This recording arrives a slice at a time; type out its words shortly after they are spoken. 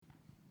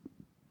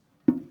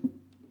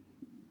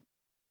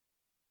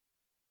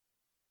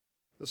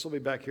This will be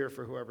back here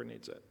for whoever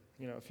needs it.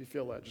 If you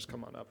feel that, just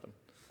come on up and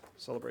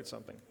celebrate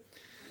something.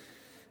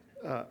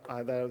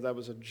 That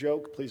was a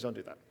joke. Please don't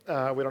do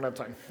that. We don't have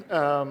time.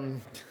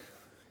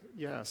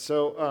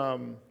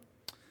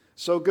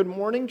 So good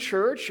morning,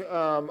 church.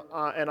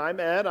 And I'm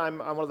Ed. I'm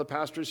one of the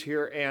pastors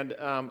here, and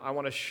I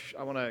want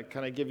to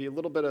kind of give you a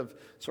little bit of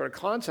sort of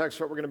context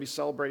for what we're going to be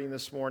celebrating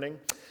this morning.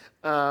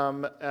 If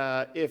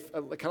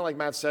kind of like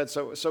Matt said,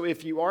 so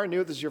if you are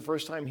new, this is your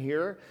first time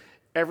here.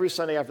 Every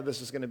Sunday after this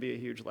is going to be a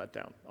huge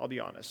letdown, I'll be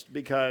honest,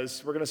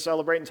 because we're going to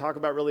celebrate and talk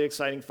about really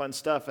exciting, fun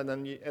stuff, and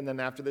then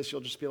after this, you'll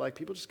just be like,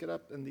 people just get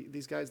up, and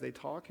these guys, they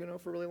talk,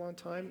 for a really long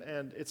time,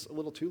 and it's a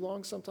little too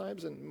long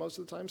sometimes, and most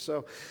of the time,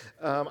 so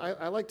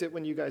I liked it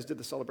when you guys did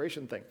the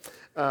celebration thing.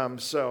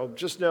 So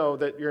just know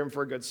that you're in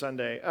for a good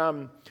Sunday.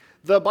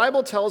 The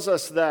Bible tells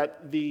us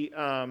that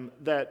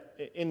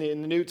that in the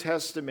New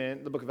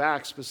Testament, the book of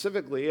Acts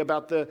specifically,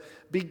 about the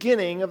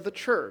beginning of the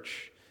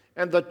church,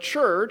 and the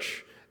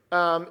church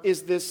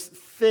is this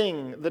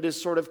thing that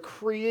is sort of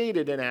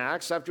created in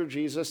Acts after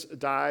Jesus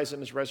dies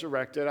and is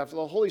resurrected, after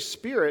the Holy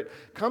Spirit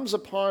comes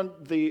upon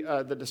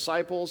the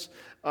disciples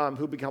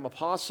who become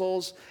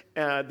apostles,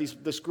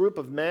 this group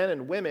of men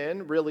and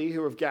women, really,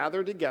 who have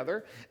gathered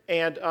together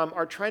and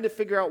are trying to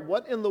figure out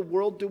what in the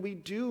world do we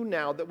do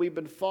now that we've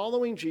been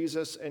following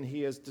Jesus and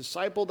he has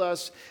discipled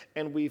us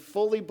and we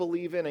fully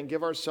believe in and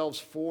give ourselves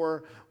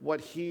for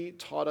what he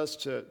taught us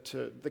to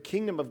the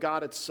kingdom of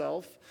God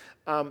itself.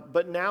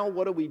 But now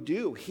what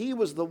do? He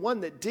was the one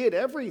that did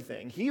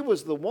everything. He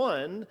was the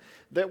one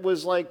that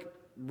was like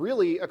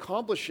really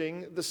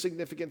accomplishing the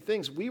significant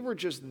things. We were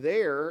just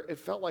there. It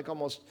felt like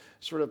almost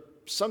sort of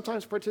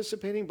sometimes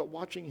participating, but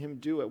watching him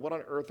do it. What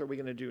on earth are we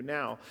going to do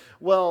now?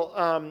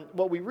 Well,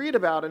 what we read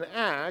about in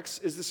Acts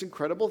is this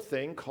incredible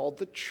thing called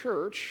the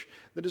church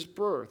that is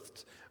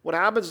birthed. What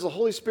happens is the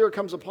Holy Spirit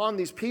comes upon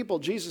these people.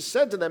 Jesus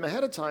said to them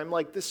ahead of time,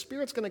 like, this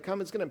Spirit's going to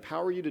come, it's going to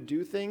empower you to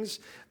do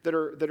things that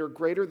are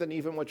greater than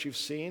even what you've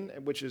seen,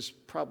 which is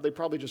they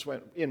probably just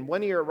went in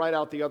one ear right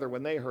out the other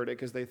when they heard it,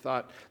 because they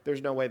thought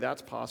there's no way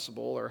that's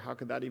possible, or how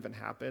could that even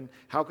happen?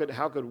 How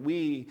could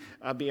we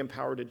be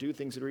empowered to do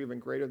things that are even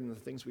greater than the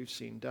things we've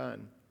seen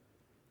done?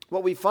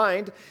 What we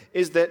find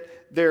is that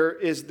there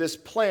is this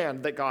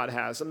plan that God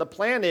has. And the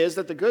plan is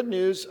that the good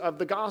news of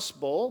the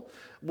gospel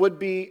would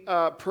be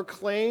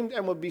proclaimed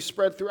and would be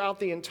spread throughout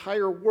the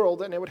entire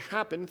world, and it would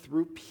happen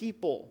through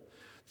people,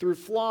 through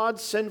flawed,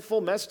 sinful,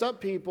 messed up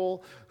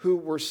people who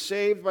were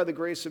saved by the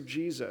grace of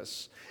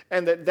Jesus.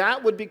 And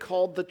that would be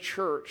called the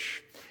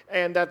church.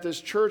 And that this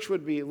church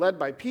would be led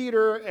by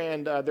Peter,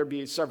 and there'd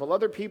be several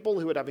other people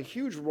who would have a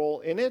huge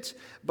role in it.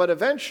 But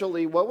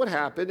eventually what would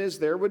happen is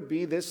there would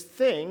be this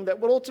thing that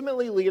would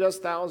ultimately lead us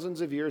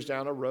thousands of years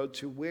down a road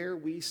to where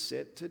we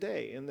sit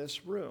today in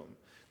this room.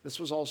 This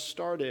was all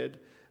started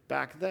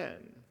back then.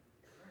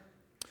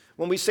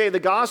 When we say the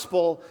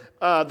gospel,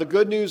 the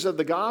good news of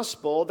the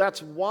gospel,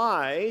 that's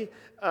why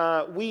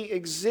we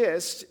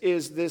exist,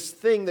 is this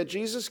thing that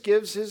Jesus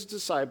gives his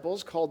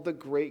disciples called the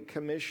Great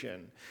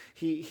Commission.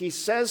 He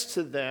says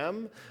to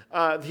them,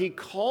 he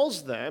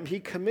calls them, he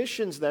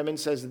commissions them and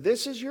says,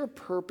 this is your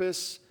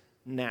purpose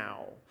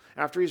now.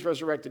 After he's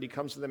resurrected, he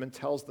comes to them and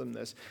tells them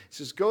this. He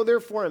says, go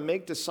therefore and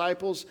make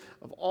disciples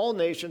of all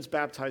nations,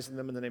 baptizing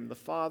them in the name of the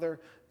Father,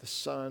 the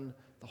Son,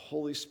 the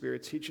Holy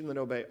Spirit, teaching them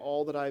to obey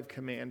all that I've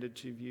commanded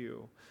to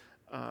you.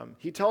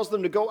 He tells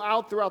them to go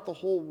out throughout the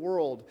whole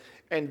world,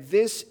 and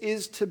this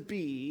is to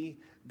be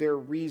their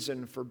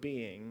reason for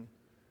being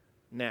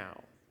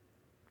now.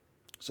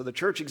 So the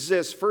church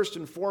exists first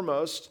and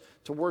foremost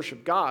to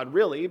worship God,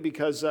 really,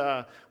 because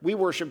we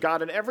worship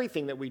God in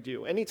everything that we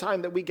do.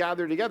 Anytime that we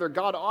gather together,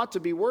 God ought to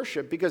be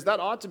worshiped, because that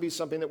ought to be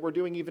something that we're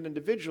doing even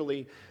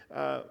individually,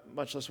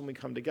 much less when we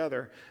come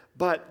together.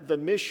 But the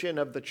mission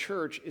of the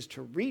church is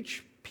to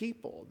reach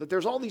people, that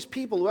there's all these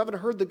people who haven't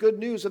heard the good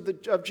news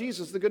of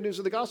Jesus, the good news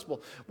of the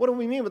gospel. What do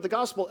we mean with the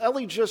gospel?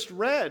 Ellie just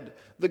read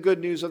the good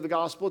news of the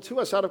gospel to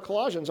us out of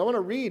Colossians. I want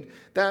to read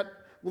that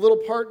little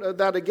part of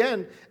that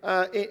again.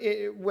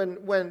 When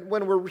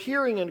we're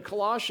hearing in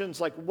Colossians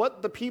like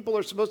what the people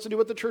are supposed to do,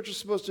 what the church is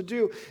supposed to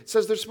do, it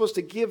says they're supposed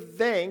to give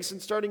thanks, and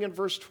starting in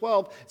verse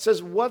 12, it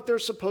says what they're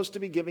supposed to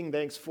be giving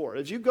thanks for.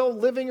 As you go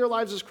living your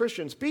lives as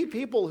Christians, be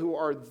people who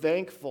are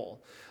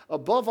thankful.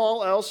 Above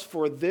all else,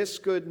 for this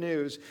good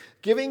news,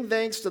 giving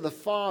thanks to the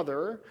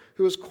Father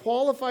who has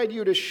qualified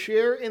you to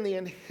share in the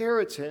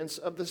inheritance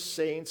of the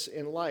saints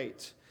in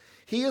light.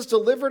 He has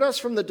delivered us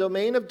from the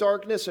domain of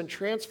darkness and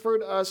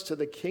transferred us to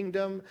the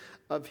kingdom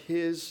of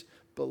his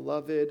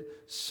beloved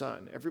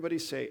Son. Everybody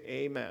say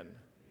amen.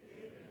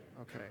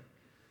 Okay.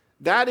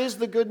 That is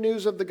the good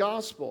news of the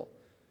gospel.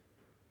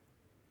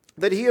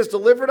 That he has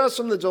delivered us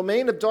from the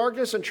domain of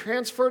darkness and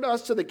transferred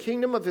us to the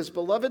kingdom of his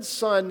beloved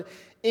Son,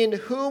 in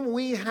whom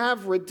we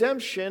have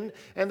redemption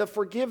and the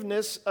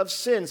forgiveness of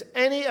sins.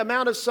 Any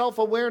amount of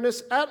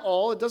self-awareness at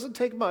all, it doesn't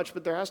take much,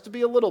 but there has to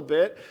be a little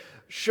bit,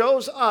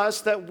 shows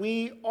us that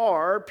we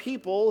are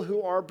people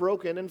who are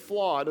broken and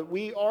flawed.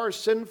 We are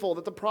sinful,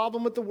 that the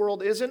problem with the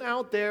world isn't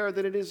out there,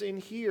 that it is in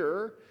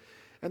here.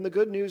 And the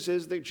good news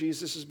is that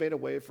Jesus has made a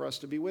way for us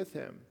to be with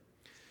him.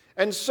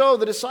 And so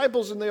the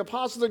disciples and the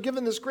apostles are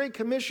given this great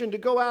commission to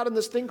go out in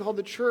this thing called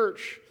the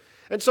church.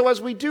 And so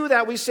as we do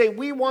that, we say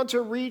we want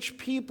to reach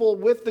people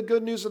with the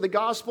good news of the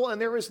gospel,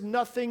 and there is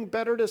nothing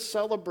better to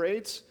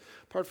celebrate,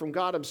 apart from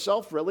God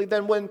himself really,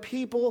 than when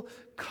people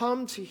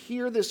come to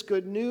hear this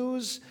good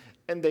news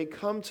and they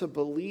come to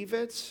believe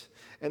it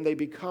and they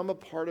become a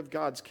part of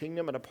God's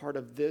kingdom and a part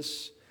of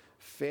this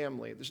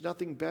family. There's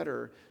nothing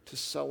better to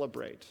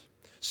celebrate.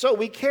 So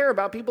we care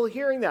about people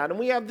hearing that. And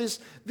we have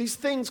these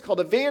things called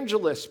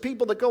evangelists,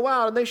 people that go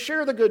out and they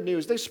share the good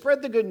news. They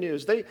spread the good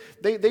news. They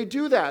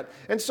do that.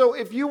 And so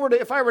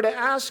if I were to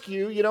ask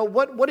you,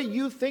 what do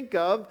you think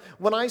of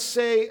when I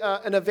say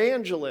an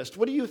evangelist?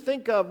 What do you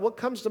think of? What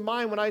comes to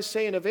mind when I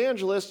say an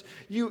evangelist?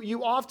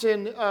 You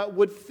often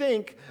would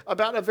think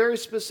about a very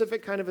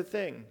specific kind of a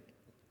thing.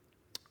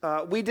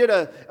 We did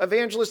a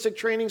evangelistic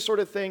training sort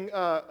of thing,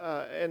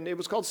 and it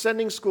was called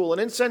Sending School.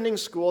 And in Sending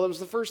School, it was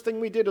the first thing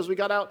we did was we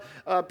got out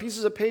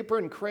pieces of paper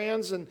and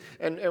crayons,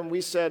 and we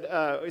said,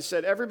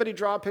 everybody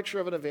draw a picture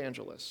of an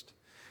evangelist.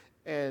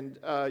 And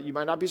you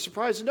might not be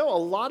surprised to know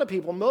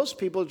most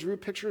people drew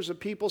pictures of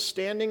people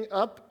standing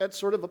up at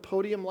sort of a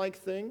podium-like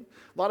thing.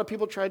 A lot of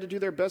people tried to do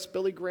their best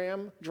Billy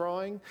Graham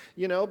drawing,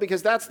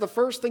 because that's the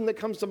first thing that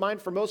comes to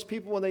mind for most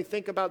people when they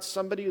think about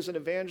somebody who's an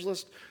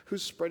evangelist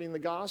who's spreading the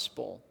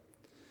gospel.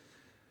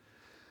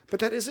 But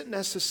that isn't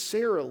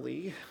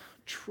necessarily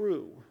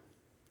true.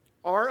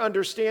 Our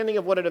understanding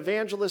of what an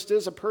evangelist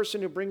is, a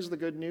person who brings the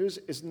good news,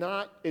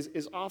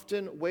 is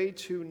often way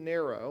too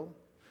narrow,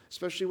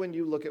 especially when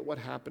you look at what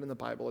happened in the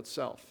Bible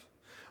itself.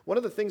 One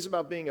of the things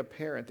about being a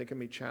parent that can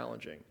be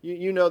challenging,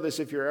 you know this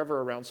if you're ever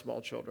around small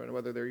children,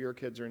 whether they're your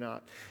kids or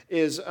not,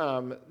 is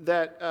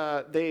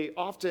that they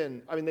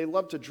often, they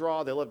love to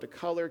draw, they love to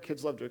color,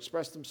 kids love to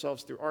express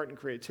themselves through art and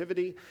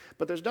creativity,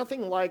 but there's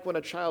nothing like when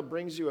a child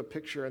brings you a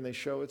picture and they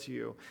show it to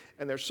you,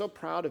 and they're so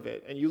proud of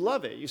it, and you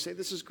love it. You say,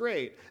 this is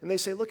great. And they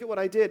say, look at what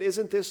I did.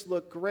 Isn't this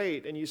look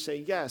great? And you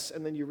say, yes.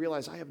 And then you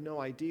realize, I have no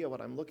idea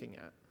what I'm looking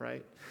at,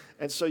 right?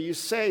 And so you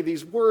say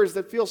these words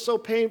that feel so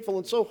painful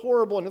and so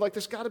horrible, and you're like,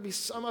 there's got to be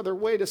some other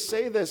way to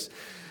say this,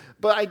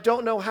 but I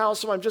don't know how,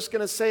 so I'm just going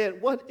to say it.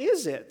 What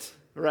is it,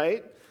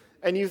 right?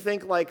 And you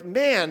think like,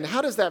 man,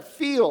 how does that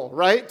feel,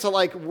 right? To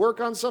like work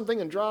on something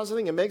and draw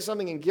something and make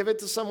something and give it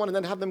to someone and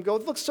then have them go,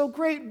 it looks so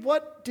great.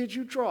 What did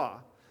you draw?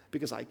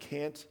 Because I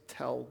can't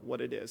tell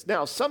what it is.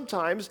 Now,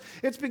 sometimes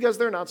it's because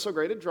they're not so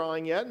great at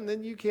drawing yet, and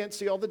then you can't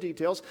see all the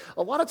details.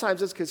 A lot of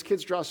times it's because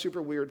kids draw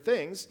super weird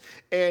things,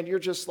 and you're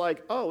just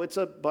like, oh, it's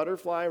a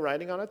butterfly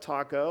riding on a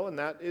taco, and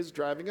that is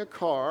driving a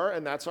car,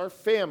 and that's our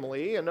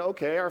family, and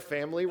okay, our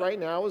family right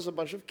now is a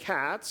bunch of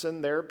cats,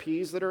 and they're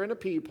peas that are in a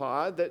pea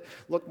pod that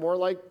look more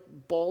like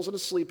balls in a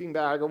sleeping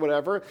bag or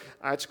whatever.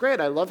 It's great.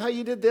 I love how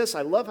you did this.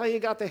 I love how you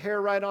got the hair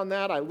right on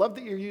that. I love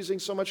that you're using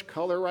so much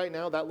color right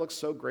now. That looks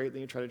so great.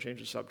 Then you try to change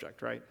the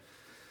subject, right?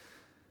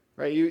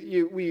 Right?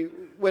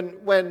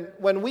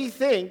 When we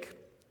think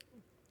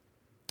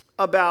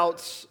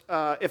about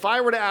if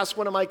I were to ask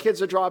one of my kids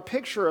to draw a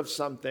picture of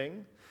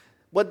something,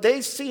 what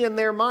they see in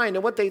their mind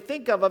and what they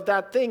think of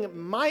that thing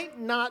might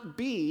not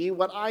be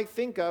what I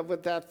think of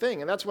with that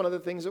thing. And that's one of the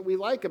things that we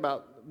like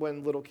about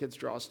when little kids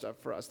draw stuff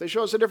for us. They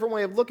show us a different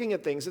way of looking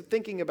at things and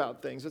thinking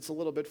about things. It's a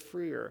little bit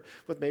freer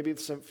with maybe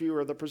some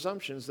fewer of the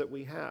presumptions that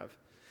we have.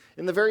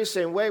 In the very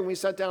same way, when we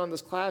sat down in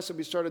this class and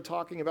we started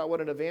talking about what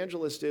an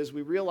evangelist is,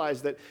 we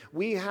realized that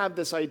we have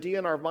this idea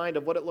in our mind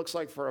of what it looks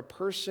like for a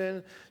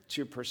person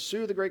to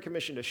pursue the Great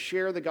Commission, to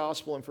share the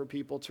gospel, and for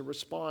people to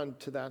respond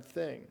to that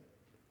thing.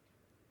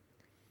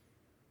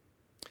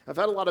 I've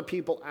had a lot of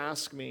people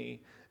ask me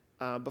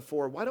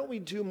before, why don't we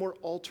do more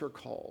altar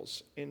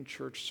calls in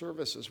church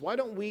services? Why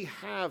don't we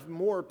have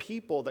more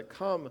people that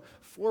come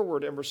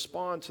forward and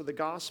respond to the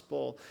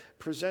gospel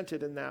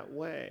presented in that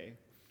way?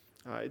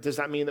 Does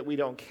that mean that we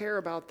don't care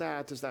about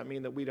that? Does that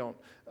mean that we don't,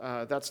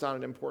 that's not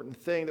an important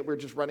thing, that we're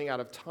just running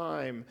out of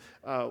time?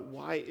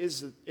 Why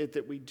is it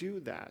that we do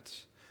that?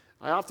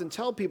 I often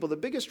tell people the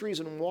biggest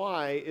reason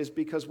why is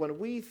because when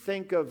we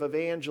think of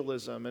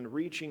evangelism and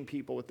reaching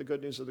people with the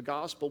good news of the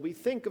gospel, we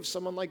think of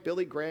someone like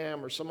Billy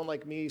Graham or someone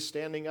like me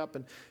standing up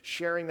and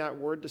sharing that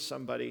word to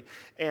somebody.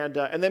 And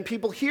then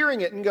people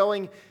hearing it and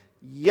going,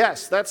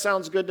 yes, that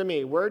sounds good to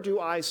me. Where do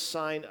I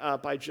sign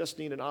up? I just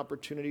need an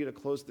opportunity to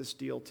close this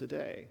deal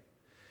today.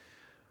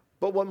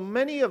 But what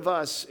many of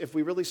us, if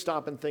we really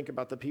stop and think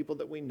about the people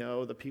that we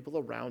know, the people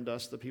around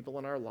us, the people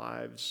in our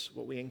lives,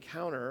 what we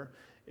encounter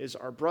is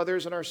our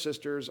brothers and our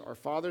sisters, our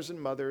fathers and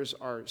mothers,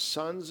 our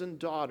sons and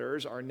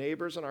daughters, our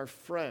neighbors and our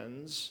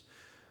friends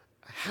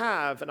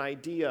have an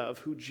idea of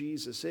who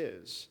Jesus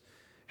is,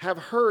 have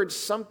heard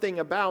something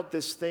about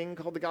this thing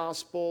called the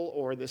gospel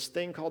or this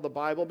thing called the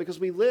Bible, because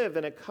we live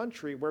in a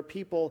country where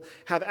people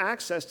have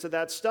access to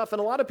that stuff. And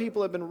a lot of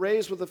people have been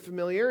raised with a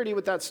familiarity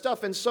with that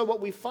stuff. And so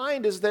what we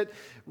find is that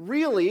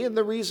really, and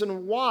the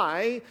reason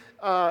why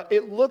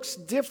it looks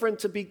different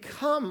to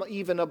become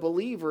even a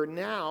believer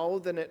now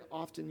than it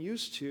often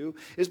used to,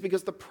 is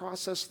because the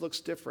process looks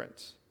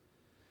different.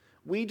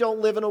 We don't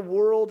live in a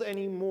world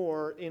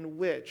anymore in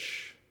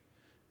which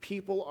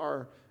people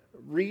are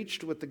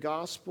reached with the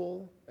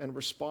gospel and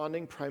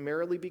responding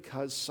primarily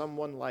because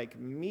someone like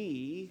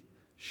me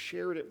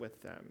shared it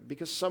with them,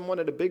 because someone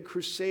at a big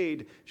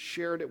crusade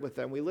shared it with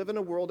them. We live in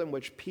a world in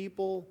which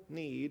people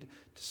need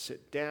to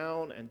sit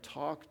down and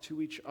talk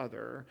to each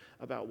other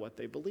about what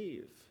they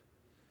believe.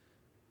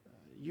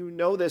 You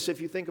know this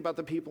if you think about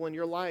the people in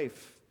your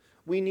life.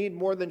 We need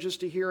more than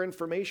just to hear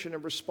information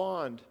and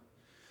respond.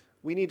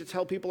 We need to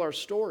tell people our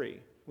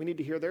story. We need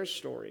to hear their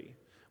story.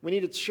 We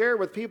need to share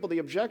with people the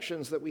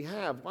objections that we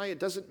have, why it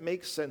doesn't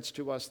make sense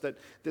to us that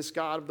this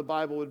God of the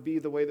Bible would be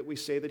the way that we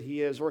say that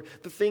he is, or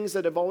the things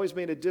that have always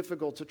made it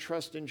difficult to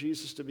trust in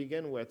Jesus to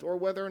begin with, or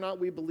whether or not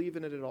we believe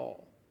in it at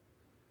all.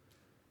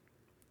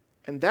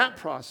 And that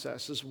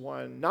process is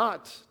one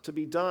not to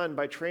be done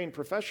by trained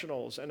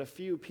professionals and a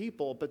few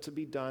people, but to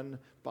be done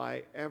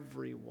by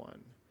everyone.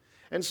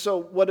 And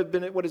so what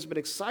has been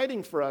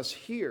exciting for us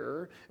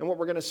here, and what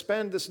we're going to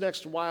spend this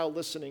next while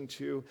listening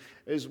to,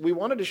 is we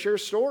wanted to share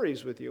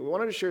stories with you. We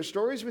wanted to share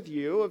stories with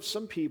you of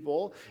some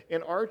people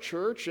in our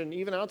church and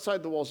even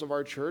outside the walls of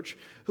our church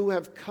who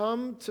have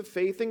come to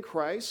faith in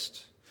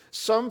Christ,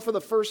 some for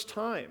the first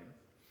time.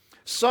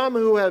 Some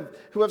who have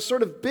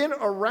sort of been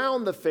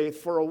around the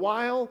faith for a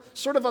while,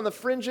 sort of on the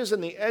fringes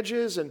and the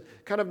edges and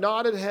kind of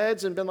nodded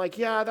heads and been like,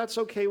 yeah, that's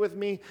okay with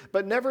me,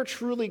 but never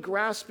truly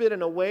grasped it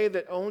in a way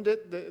that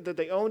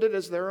they owned it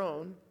as their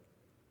own.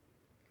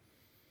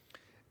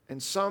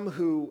 And some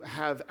who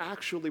have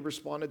actually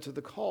responded to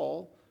the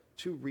call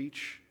to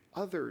reach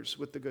others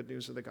with the good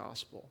news of the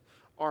gospel.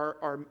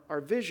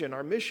 Our vision,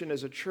 our mission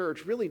as a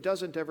church really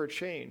doesn't ever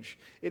change.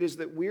 It is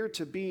that we're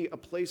to be a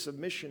place of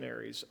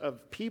missionaries,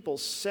 of people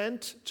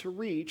sent to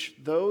reach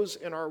those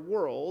in our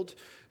world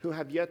who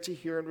have yet to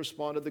hear and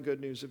respond to the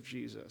good news of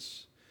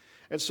Jesus.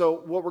 And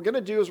so what we're going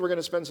to do is we're going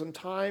to spend some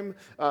time.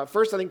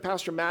 First, I think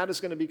Pastor Matt is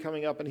going to be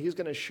coming up, and he's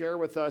going to share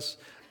with us.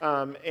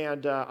 I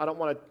don't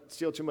want to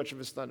steal too much of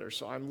his thunder,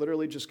 so I'm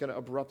literally just going to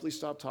abruptly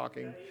stop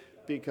talking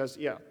because,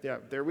 yeah,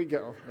 there we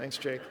go. Thanks,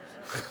 Jake.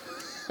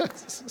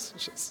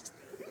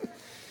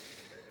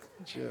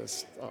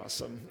 Just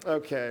awesome.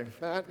 Okay,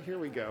 Matt, here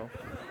we go.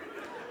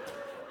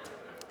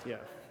 Yeah.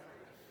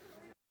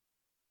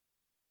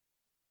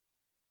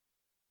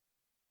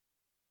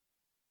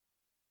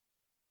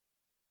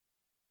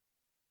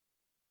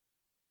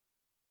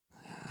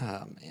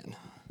 Oh, man.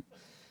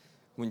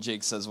 When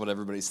Jake says what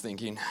everybody's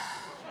thinking.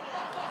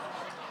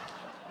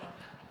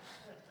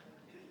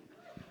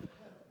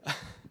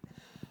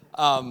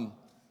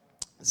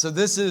 So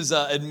this is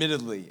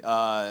admittedly,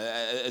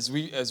 as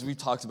we've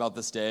talked about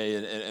this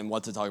day and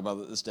what to talk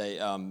about this day,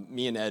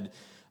 me and Ed,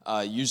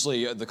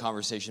 usually the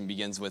conversation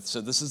begins with, so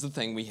this is the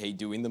thing we hate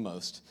doing the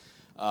most,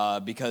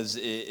 because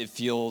it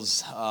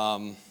feels,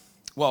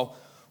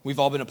 we've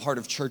all been a part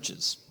of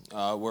churches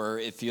where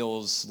it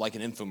feels like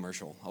an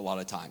infomercial a lot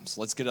of times.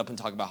 Let's get up and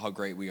talk about how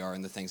great we are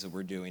and the things that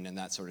we're doing and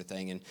that sort of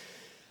thing. And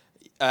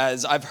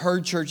as I've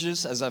heard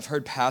churches, as I've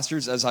heard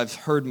pastors, as I've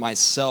heard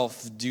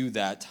myself do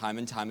that time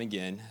and time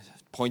again,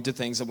 point to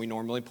things that we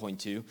normally point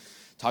to,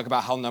 talk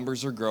about how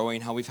numbers are growing,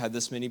 how we've had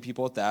this many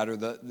people at that, or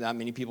that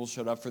many people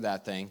showed up for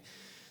that thing.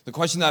 The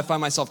question that I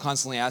find myself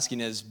constantly asking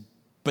is,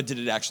 but did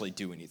it actually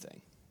do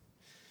anything?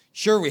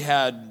 Sure, we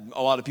had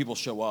a lot of people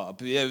show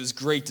up. It was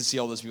great to see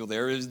all those people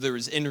there. There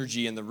was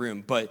energy in the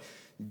room, but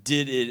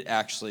did it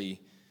actually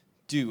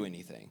do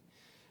anything?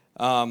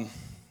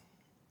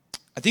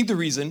 I think the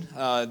reason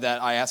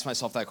that I ask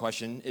myself that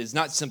question is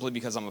not simply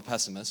because I'm a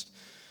pessimist,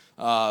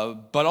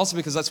 but also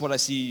because that's what I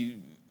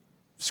see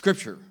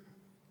Scripture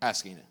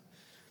asking it.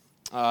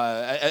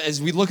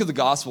 As we look at the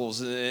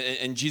Gospels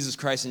and Jesus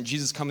Christ and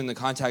Jesus coming into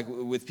contact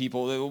with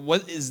people,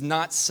 what is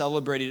not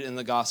celebrated in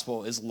the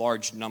Gospel is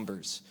large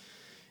numbers.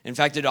 In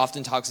fact, it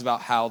often talks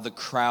about how the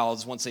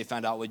crowds, once they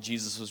found out what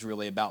Jesus was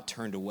really about,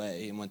 turned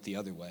away and went the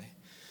other way.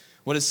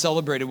 What is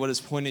celebrated, what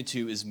is pointed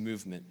to is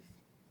movement.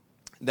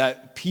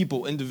 That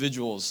people,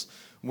 individuals,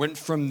 went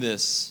from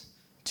this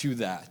to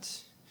that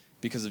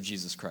because of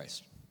Jesus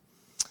Christ.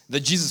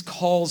 That Jesus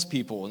calls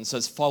people and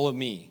says, follow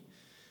me,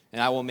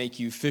 and I will make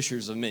you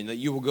fishers of men. That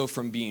you will go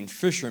from being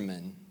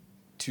fishermen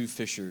to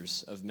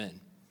fishers of men.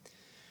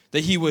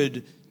 That he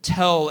would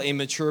tell a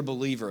mature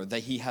believer that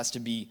he has to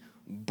be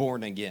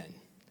born again,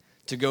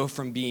 to go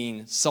from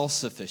being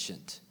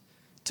self-sufficient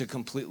to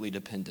completely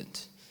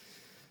dependent.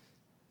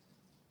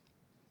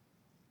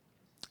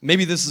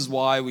 Maybe this is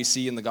why we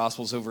see in the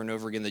Gospels over and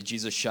over again that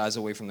Jesus shies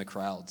away from the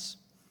crowds,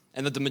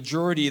 and that the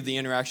majority of the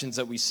interactions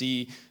that we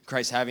see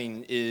Christ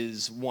having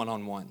is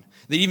one-on-one.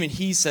 That even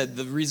he said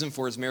the reason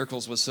for his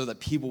miracles was so that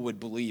people would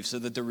believe, so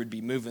that there would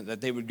be movement, that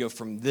they would go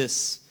from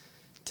this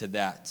to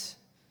that,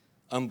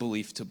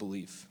 unbelief to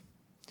belief.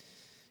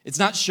 It's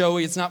not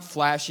showy, it's not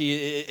flashy,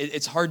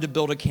 it's hard to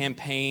build a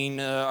campaign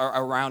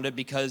around it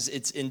because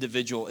it's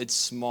individual, it's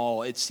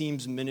small, it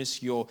seems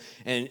minuscule,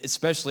 and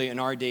especially in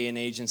our day and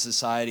age in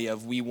society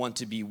of we want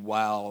to be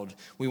wowed,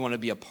 we want to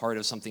be a part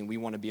of something, we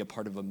want to be a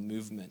part of a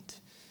movement.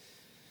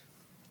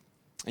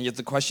 And yet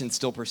the question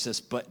still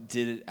persists, but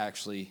did it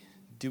actually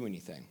do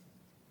anything?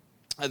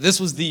 This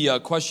was the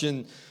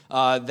question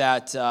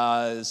that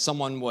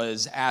someone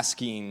was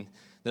asking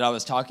that I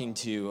was talking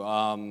to.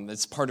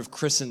 It's part of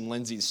Chris and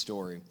Lindsay's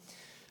story.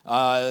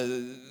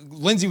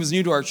 Lindsay was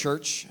new to our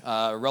church,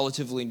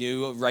 relatively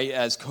new, right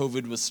as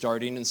COVID was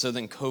starting, and so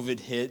then COVID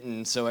hit,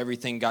 and so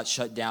everything got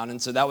shut down,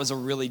 and so that was a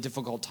really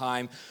difficult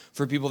time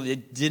for people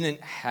that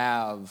didn't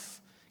have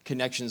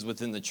connections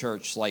within the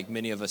church like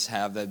many of us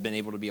have that have been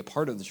able to be a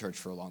part of the church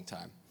for a long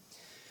time.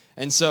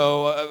 And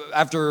so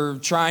after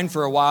trying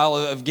for a while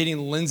of getting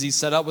Lindsay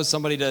set up with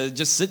somebody to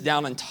just sit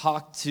down and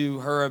talk to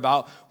her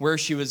about where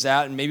she was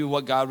at and maybe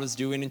what God was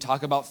doing and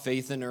talk about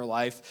faith in her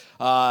life,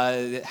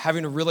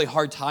 having a really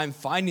hard time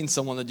finding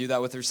someone to do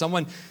that with her,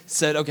 someone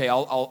said, okay,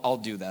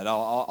 I'll do that.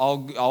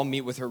 I'll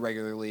meet with her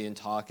regularly and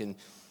talk. And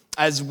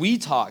as we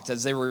talked,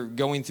 as they were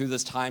going through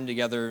this time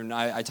together, and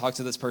I talked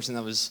to this person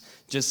that was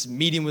just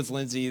meeting with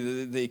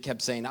Lindsay, they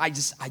kept saying, I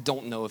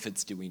don't know if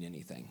it's doing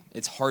anything.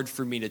 It's hard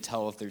for me to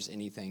tell if there's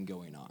anything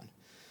going on.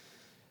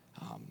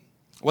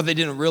 What they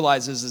didn't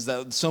realize is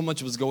that so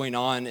much was going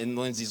on in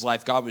Lindsay's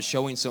life. God was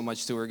showing so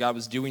much to her. God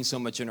was doing so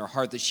much in her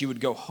heart that she would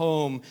go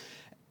home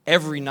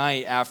every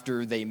night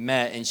after they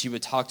met, and she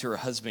would talk to her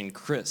husband,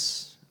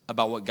 Chris,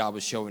 about what God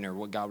was showing her,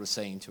 what God was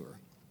saying to her.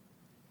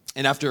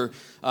 And after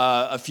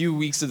a few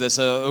weeks of this,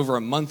 over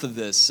a month of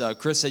this,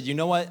 Chris said, you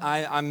know what,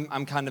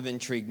 I'm kind of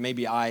intrigued.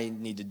 Maybe I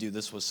need to do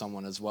this with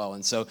someone as well.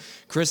 And so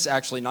Chris,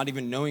 actually not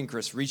even knowing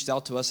Chris, reached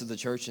out to us at the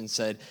church and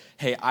said,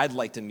 hey, I'd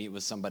like to meet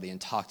with somebody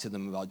and talk to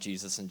them about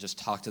Jesus and just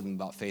talk to them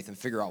about faith and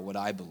figure out what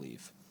I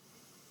believe.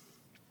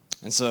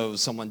 And so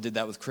someone did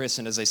that with Chris.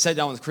 And as I sat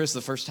down with Chris the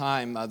first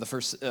time, the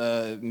first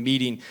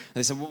meeting,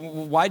 they said,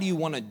 why do you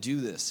want to do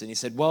this? And he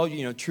said, well,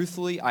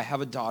 truthfully, I have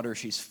a daughter.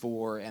 She's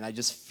 4, and I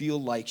just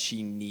feel like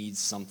she needs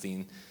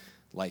something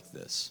like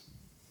this.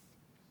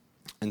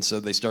 And so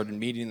they started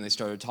meeting and they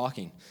started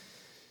talking.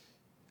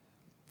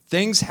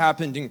 Things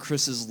happened in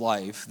Chris's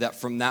life that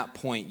from that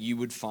point you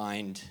would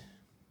find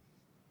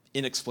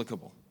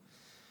inexplicable.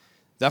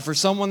 That for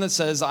someone that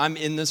says, I'm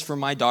in this for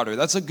my daughter,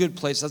 that's a good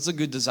place, that's a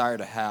good desire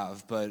to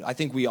have. But I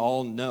think we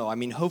all know,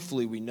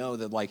 hopefully we know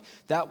that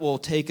that will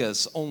take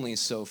us only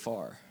so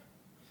far.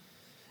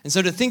 And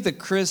so to think that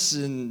Chris,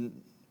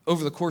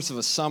 over the course of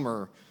a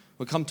summer,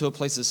 would come to a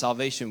place of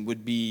salvation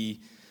that'd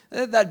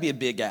be a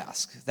big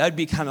ask. That'd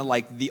be kind of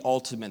like the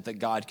ultimate that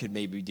God could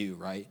maybe do,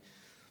 right?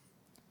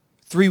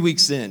 3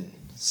 weeks in,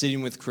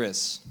 sitting with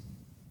Chris,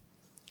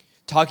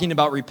 talking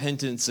about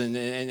repentance and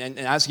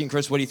asking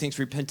Chris what he thinks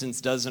repentance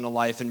does in a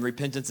life and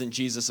repentance in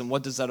Jesus and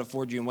what does that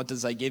afford you and what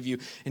does that give you,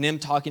 and him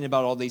talking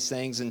about all these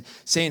things and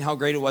saying how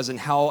great it was and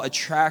how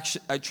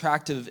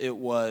attractive it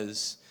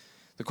was.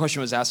 The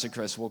question was asked to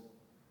Chris, well,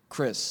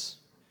 Chris,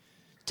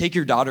 take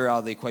your daughter out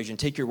of the equation,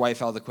 take your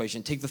wife out of the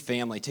equation, take the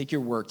family, take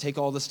your work, take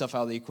all this stuff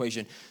out of the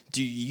equation.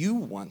 Do you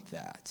want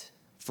that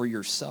for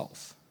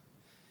yourself?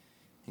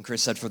 And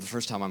Chris said, for the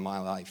first time in my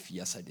life,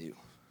 yes, I do.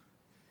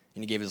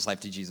 And he gave his life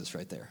to Jesus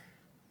right there.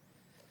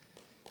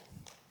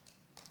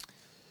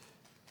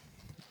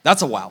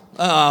 That's a wow.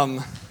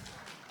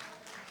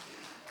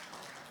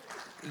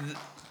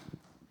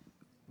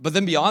 But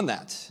then beyond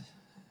that,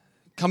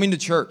 coming to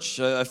church,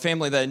 a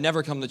family that had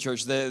never come to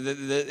church,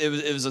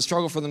 it was a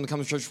struggle for them to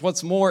come to church.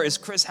 What's more is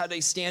Chris had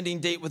a standing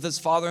date with his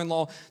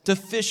father-in-law to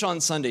fish on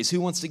Sundays. Who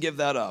wants to give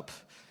that up?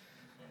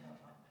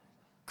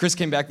 Chris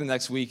came back the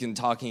next week and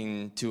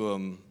talking to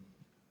him,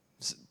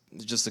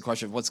 just the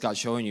question of what's God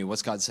showing you?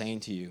 What's God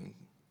saying to you?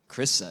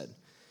 Chris said,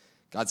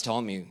 God's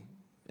telling me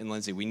and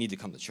Lindsay, we need to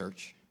come to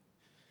church.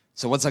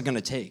 So what's that going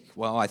to take?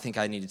 Well, I think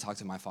I need to talk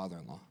to my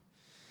father-in-law.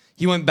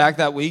 He went back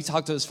that week,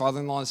 talked to his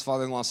father-in-law. His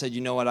father-in-law said,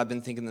 you know what, I've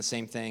been thinking the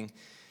same thing.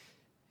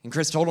 And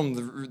Chris told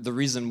him the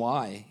reason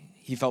why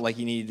he felt like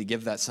he needed to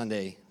give that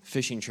Sunday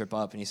fishing trip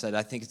up. And he said,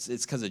 I think it's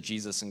because of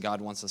Jesus and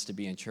God wants us to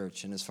be in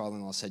church. And his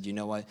father-in-law said, you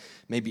know what,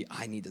 maybe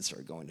I need to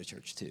start going to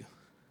church too.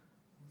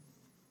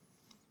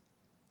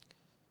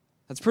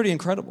 That's pretty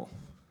incredible.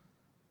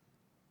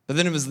 But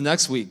then it was the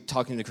next week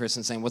talking to Chris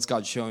and saying, what's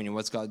God showing you?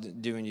 What's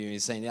God doing to you? And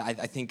he's saying, I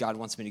think God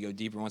wants me to go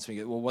deeper,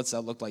 well, what's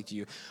that look like to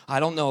you?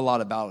 I don't know a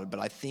lot about it, but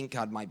I think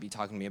God might be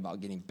talking to me about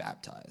getting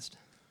baptized.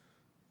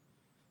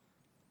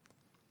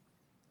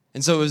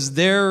 And so it was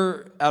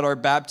there at our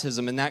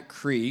baptism in that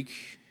creek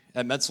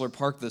at Metzler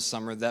Park this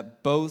summer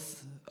that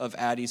both of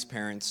Addie's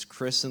parents,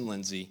 Chris and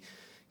Lindsay,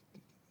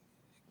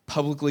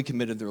 publicly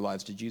committed their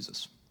lives to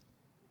Jesus.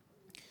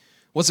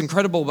 What's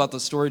incredible about the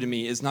story to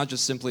me is not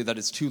just simply that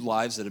it's 2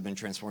 lives that have been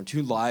transformed,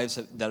 2 lives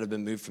that have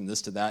been moved from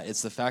this to that.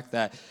 It's the fact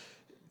that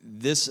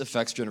this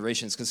affects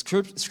generations. Because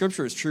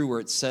Scripture is true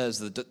where it says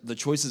that the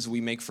choices we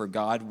make for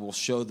God will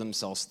show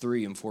themselves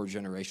 3 and 4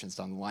 generations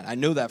down the line. I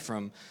know that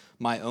from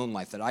my own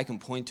life, that I can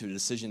point to a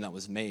decision that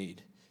was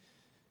made.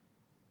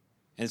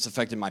 And it's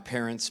affected my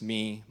parents,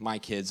 me, my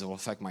kids. It will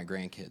affect my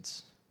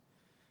grandkids.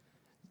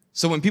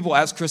 So when people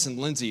ask Chris and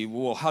Lindsay,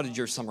 well, how did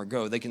your summer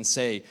go? They can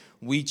say,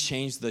 we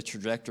changed the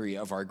trajectory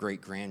of our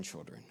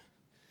great-grandchildren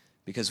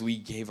because we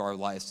gave our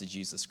lives to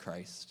Jesus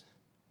Christ.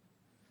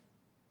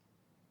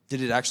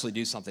 Did it actually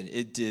do something?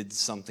 It did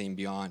something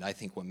beyond, I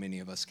think, what many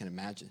of us can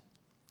imagine.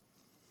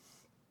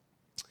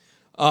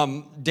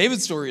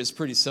 David's story is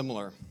pretty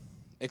similar,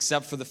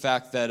 except for the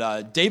fact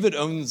that David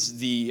owns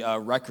the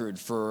record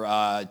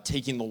for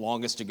taking the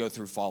longest to go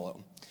through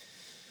follow.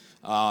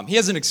 He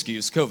has an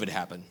excuse. COVID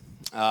happened.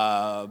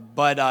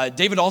 But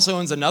David also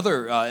owns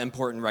another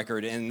important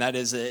record, and that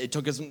is it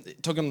took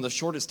him the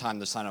shortest time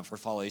to sign up for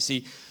follow. You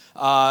see,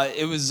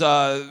 it was,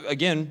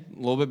 again, a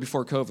little bit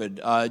before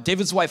COVID.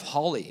 David's wife,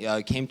 Holly,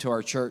 came to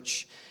our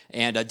church,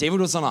 and David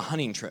was on a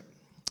hunting trip.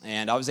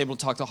 And I was able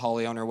to talk to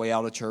Holly on her way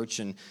out of church,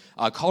 and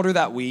called her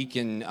that week,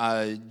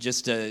 and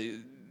just to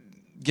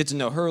get to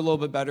know her a little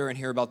bit better and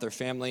hear about their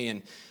family.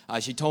 And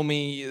she told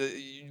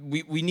me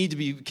we need to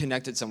be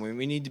connected somewhere.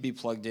 We need to be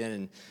plugged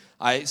in.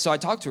 And so I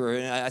talked to her,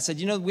 and I said,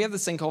 we have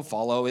this thing called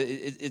Follow.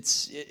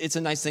 It's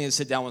a nice thing to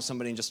sit down with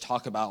somebody and just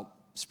talk about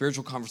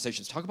spiritual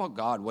conversations. Talk about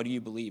God. What do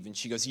you believe? And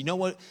she goes, you know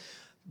what?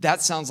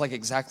 That sounds like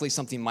exactly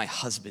something my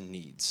husband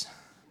needs.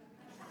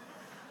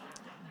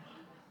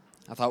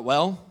 I thought,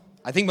 well,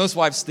 I think most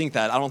wives think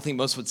that. I don't think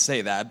most would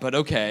say that, but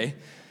okay.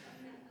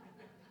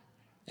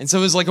 And so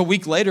it was like a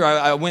week later,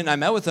 I went and I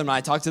met with them, and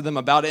I talked to them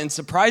about it, and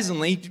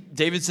surprisingly,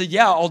 David said,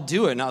 yeah, I'll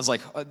do it. And I was like,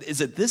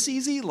 is it this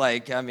easy?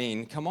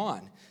 Come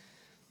on.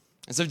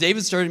 And so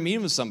David started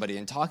meeting with somebody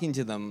and talking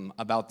to them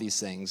about these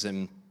things,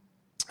 and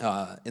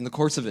in the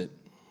course of it,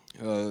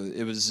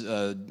 it was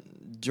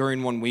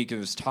during 1 week, it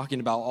was talking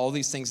about all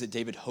these things that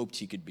David hoped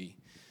he could be.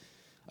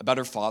 A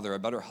better father, a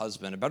better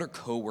husband, a better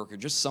coworker,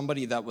 just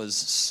somebody that was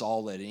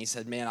solid. And he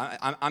said, man,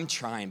 I'm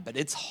trying, but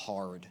it's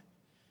hard.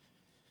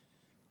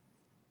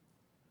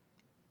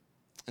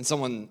 And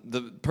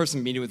the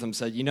person meeting with him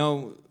said,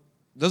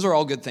 those are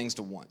all good things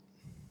to want.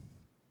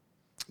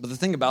 But the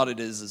thing about it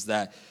is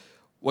that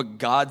what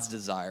God's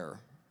desire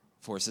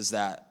for us is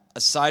that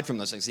aside from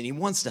those things, and he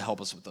wants to help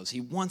us with those,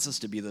 he wants us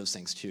to be those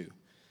things too.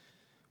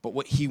 But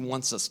what he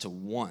wants us to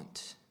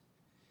want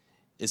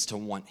is to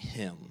want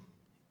him,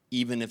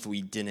 even if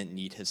we didn't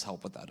need his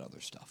help with that other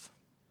stuff.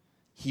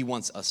 He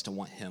wants us to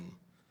want him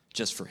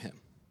just for him.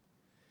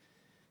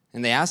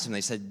 And they asked him,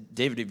 they said,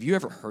 David, have you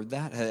ever heard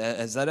that?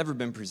 Has that ever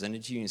been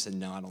presented to you? And he said,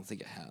 no, I don't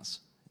think it has.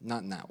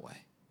 Not in that way.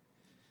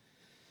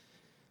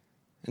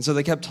 And so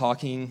they kept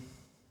talking.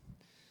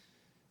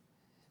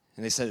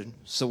 And they said,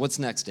 so what's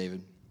next,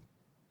 David?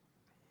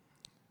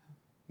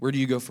 Where do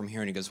you go from here?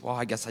 And he goes, well,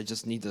 I guess I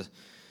just need to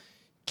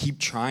keep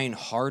trying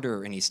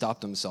harder. And he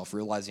stopped himself,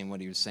 realizing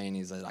what he was saying.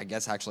 He said, I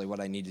guess actually what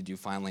I need to do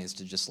finally is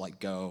to just let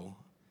go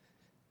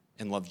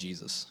and love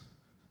Jesus.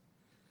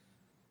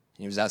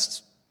 And he was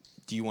asked,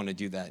 do you want to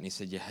do that? And he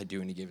said, yeah, I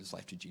do. And he gave his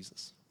life to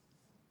Jesus.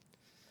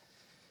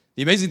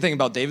 The amazing thing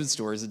about David's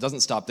story is it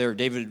doesn't stop there.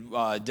 David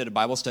did a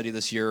Bible study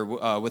this year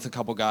with a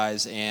couple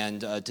guys,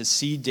 and to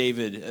see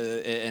David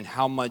and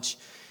how much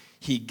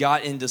he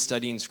got into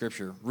studying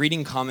Scripture,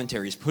 reading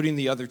commentaries, putting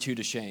the other two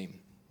to shame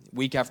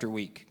week after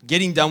week,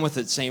 getting done with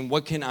it, saying,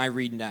 what can I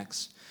read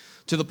next?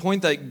 To the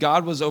point that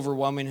God was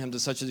overwhelming him to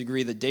such a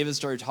degree that David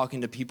started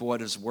talking to people at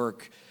his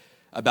work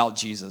about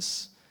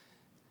Jesus.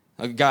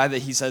 A guy that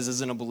he says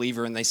isn't a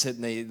believer, and they sit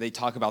and they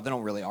talk about, they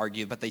don't really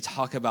argue, but they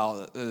talk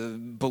about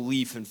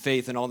belief and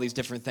faith and all these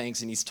different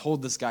things. And he's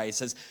told this guy, he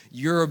says,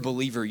 you're a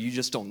believer, you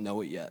just don't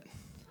know it yet.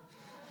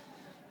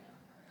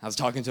 I was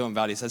talking to him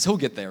about it. He says, he'll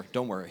get there,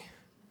 don't worry.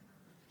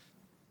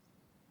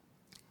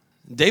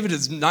 David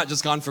has not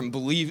just gone from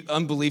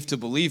unbelief to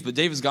belief, but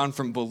David's gone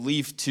from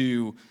belief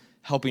to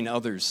helping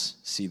others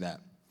see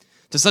that.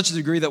 To such a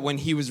degree that when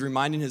he was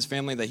reminding his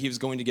family that he was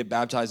going to get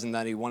baptized and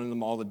that he wanted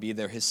them all to be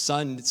there, his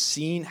son,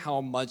 seeing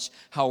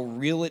how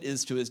real it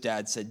is to his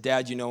dad, said,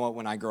 Dad, you know what?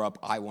 When I grow up,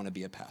 I want to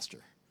be a pastor.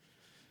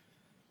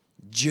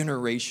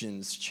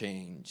 Generations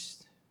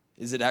changed.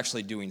 Is it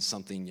actually doing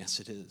something?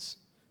 Yes, it is.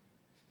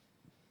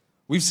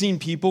 We've seen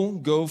people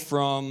go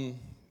from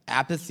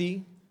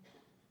apathy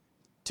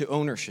to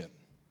ownership.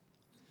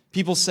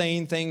 People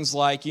saying things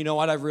like, you know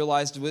what, I've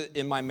realized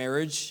in my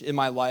marriage, in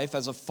my life,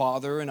 as a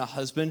father and a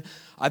husband,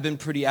 I've been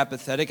pretty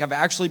apathetic. I've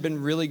actually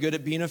been really good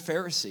at being a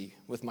Pharisee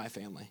with my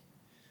family.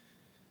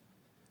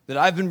 That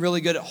I've been really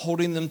good at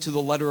holding them to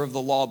the letter of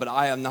the law, but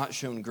I have not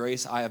shown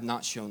grace, I have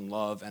not shown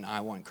love, and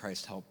I want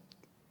Christ's help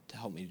to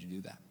help me to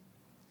do that.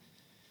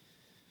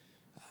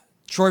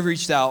 Troy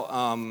reached out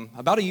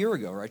about a year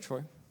ago, right,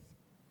 Troy?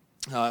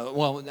 A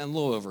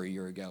little over a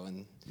year ago,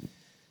 and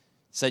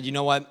said, you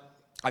know what?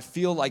 I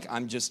feel like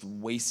I'm just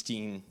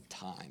wasting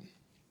time.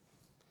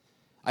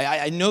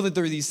 I know that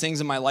there are these things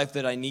in my life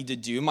that I need to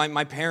do.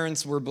 My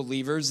parents were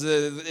believers.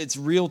 It's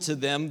real to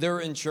them. They're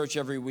in church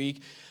every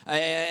week.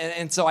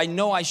 And so I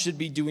know I should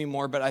be doing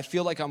more, but I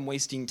feel like I'm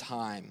wasting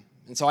time.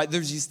 And so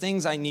there's these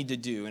things I need to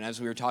do. And as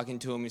we were talking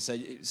to him, he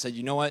said,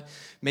 you know what?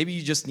 Maybe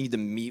you just need to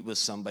meet with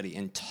somebody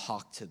and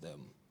talk to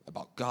them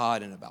about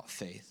God and about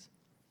faith.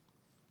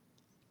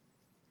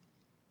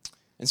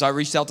 And so I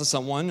reached out to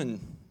someone,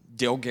 and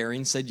Dale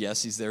Garing said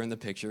yes. He's there in the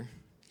picture.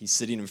 He's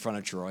sitting in front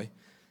of Troy.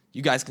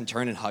 You guys can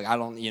turn and hug. I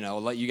don't,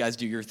 let you guys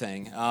do your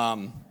thing.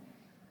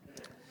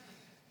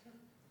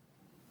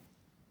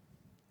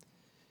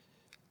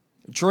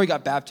 Troy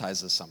got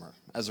baptized this summer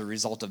as a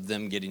result of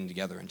them getting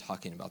together and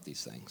talking about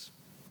these things.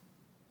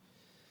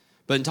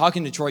 But in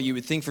talking to Troy, you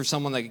would think for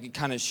someone that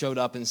kind of showed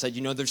up and said,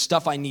 there's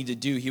stuff I need to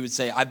do, he would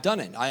say, I've done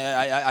it.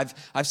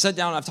 I've sat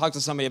down, I've talked to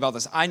somebody about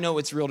this. I know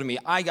it's real to me.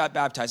 I got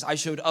baptized. I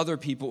showed other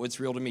people it's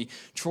real to me.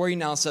 Troy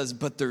now says,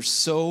 but there's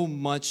so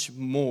much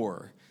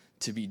more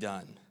to be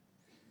done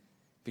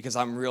because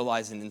I'm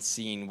realizing and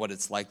seeing what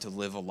it's like to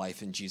live a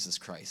life in Jesus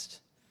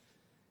Christ.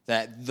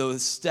 That the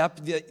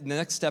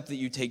next step that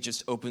you take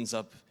just opens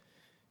up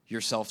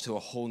yourself to a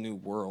whole new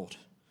world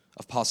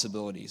of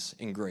possibilities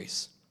and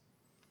grace.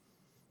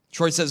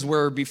 Troy says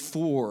where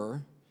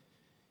before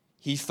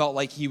he felt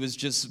like he was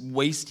just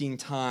wasting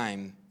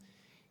time,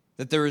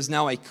 that there is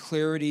now a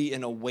clarity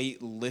and a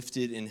weight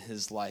lifted in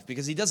his life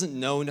because he doesn't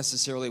know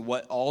necessarily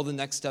what all the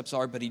next steps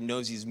are, but he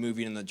knows he's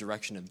moving in the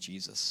direction of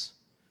Jesus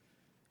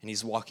and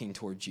he's walking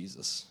toward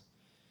Jesus.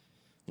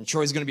 And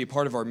Troy's going to be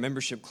part of our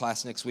membership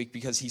class next week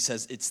because he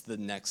says it's the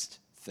next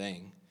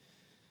thing.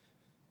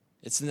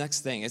 It's the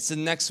next thing. It's the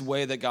next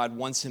way that God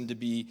wants him to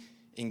be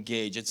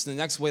engaged. It's the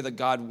next way that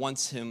God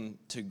wants him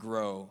to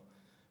grow.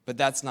 But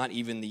that's not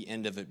even the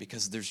end of it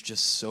because there's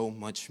just so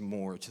much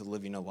more to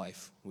living a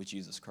life with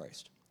Jesus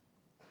Christ.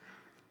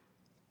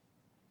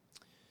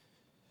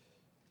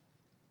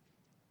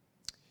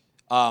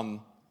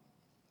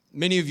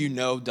 Many of you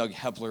know Doug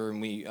Hepler, and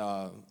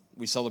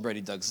we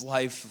celebrated Doug's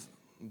life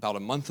about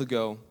a month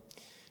ago.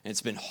 And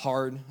it's been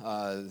hard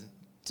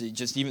to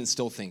just even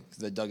still think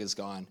that Doug is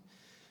gone.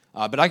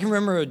 But I can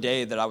remember a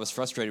day that I was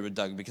frustrated with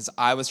Doug because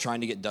I was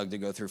trying to get Doug to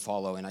go through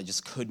follow, and I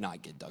just could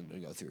not get Doug to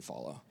go through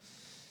follow.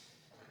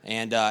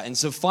 And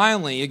so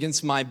finally,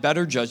 against my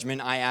better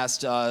judgment, I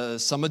asked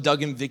some of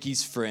Doug and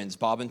Vicky's friends,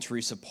 Bob and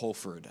Teresa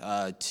Pulford,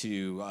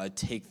 to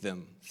take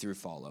them through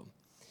follow.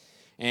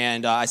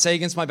 And I say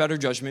against my better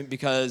judgment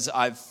because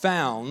I've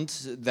found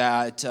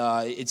that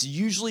it's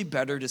usually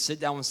better to sit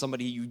down with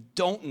somebody you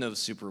don't know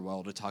super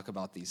well to talk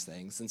about these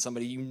things than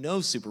somebody you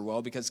know super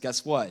well because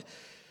guess what?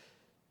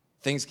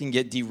 Things can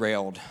get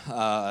derailed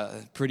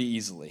pretty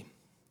easily.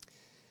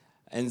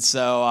 And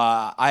so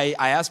I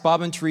asked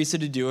Bob and Teresa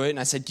to do it, and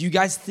I said, do you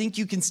guys think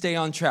you can stay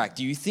on track?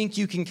 Do you think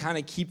you can kind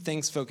of keep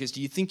things focused?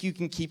 Do you think you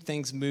can keep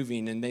things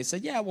moving? And they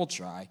said, yeah, we'll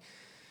try.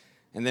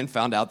 And then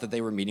found out that they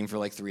were meeting for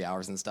like 3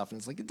 hours and stuff, and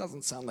it's like, it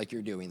doesn't sound like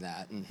you're doing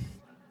that. And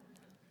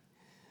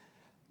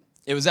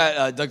it was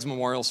at Doug's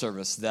memorial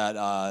service that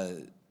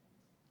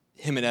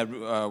him and Ed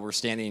were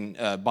standing,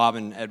 Bob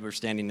and Ed were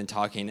standing and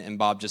talking, and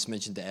Bob just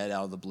mentioned to Ed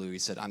out of the blue, he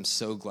said, I'm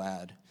so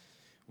glad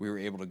we were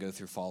able to go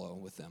through follow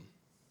with them.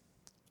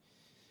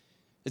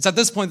 It's at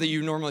this point that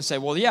you normally say,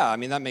 well, yeah, I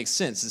mean, that makes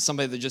sense. It's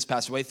somebody that just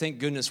passed away. Thank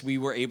goodness we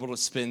were able to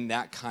spend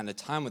that kind of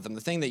time with them.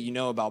 The thing that you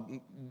know about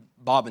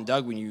Bob and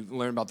Doug when you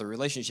learn about their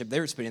relationship, they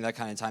were spending that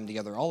kind of time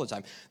together all the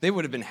time. They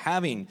would have been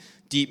having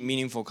deep,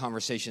 meaningful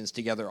conversations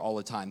together all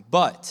the time.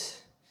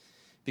 But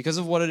because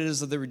of what it is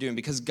that they were doing,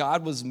 because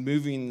God was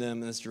moving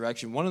them in this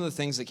direction, one of the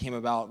things that came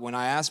about when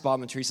I asked Bob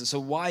and Teresa, so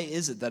why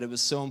is it that it was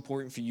so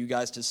important for you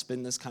guys to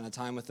spend this kind of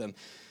time with them?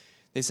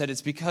 They said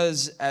it's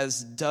because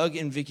as Doug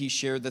and Vicky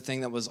shared the thing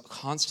that was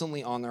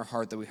constantly on their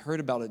heart that we heard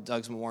about at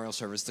Doug's memorial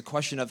service, the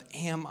question of,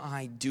 am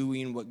I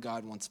doing what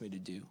God wants me to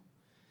do?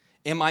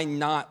 Am I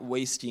not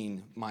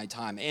wasting my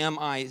time? Am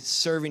I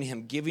serving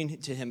him, giving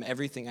to him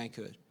everything I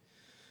could?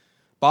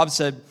 Bob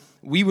said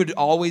we would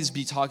always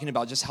be talking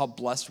about just how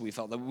blessed we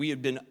felt, that we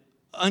had been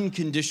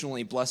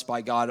unconditionally blessed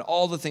by God,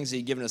 all the things that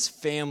he'd given us,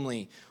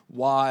 family,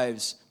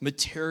 wives,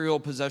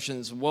 material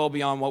possessions, well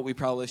beyond what we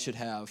probably should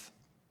have.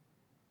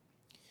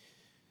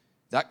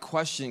 That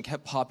question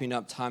kept popping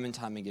up time and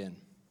time again.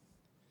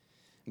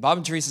 Bob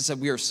and Teresa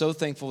said, we are so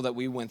thankful that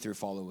we went through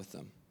follow with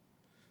them.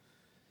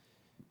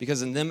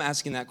 Because in them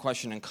asking that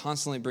question and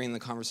constantly bringing the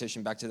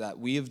conversation back to that,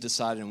 we have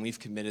decided and we've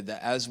committed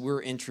that as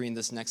we're entering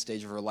this next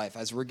stage of our life,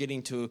 as we're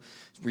getting to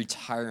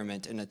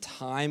retirement in a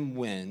time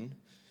when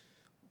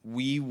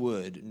we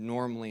would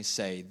normally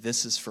say,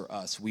 this is for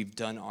us, we've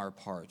done our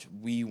part,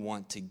 we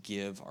want to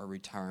give our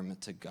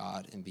retirement to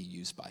God and be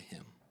used by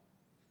him.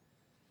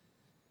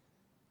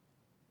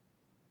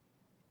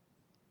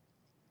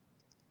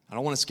 I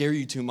don't want to scare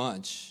you too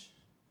much,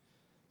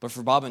 but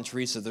for Bob and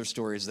Teresa, their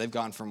stories, they've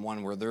gone from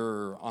one where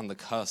they're on the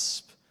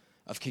cusp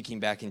of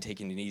kicking back and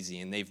taking it easy,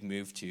 and they've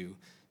moved to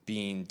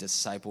being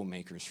disciple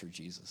makers for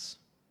Jesus.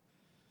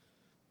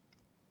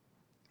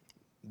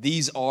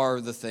 These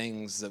are the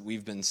things that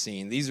we've been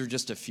seeing. These are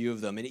just a few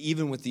of them. And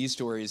even with these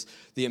stories,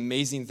 the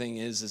amazing thing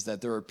is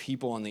that there are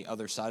people on the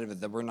other side of it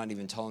that we're not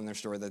even telling their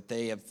story, that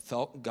they have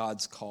felt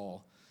God's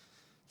call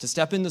to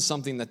step into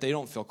something that they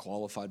don't feel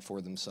qualified for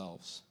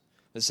themselves.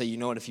 They say, you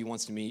know what, if he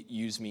wants to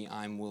use me,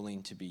 I'm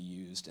willing to be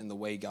used. And the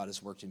way God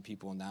has worked in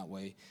people in that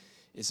way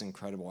is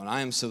incredible. And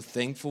I am so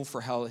thankful for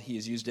how he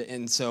has used it.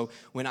 And so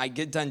when I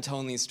get done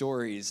telling these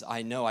stories,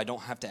 I know I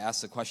don't have to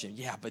ask the question,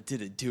 yeah, but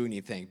did it do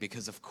anything?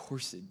 Because of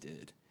course it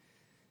did.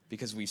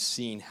 Because we've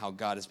seen how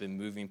God has been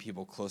moving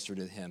people closer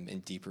to him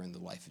and deeper in the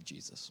life of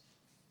Jesus.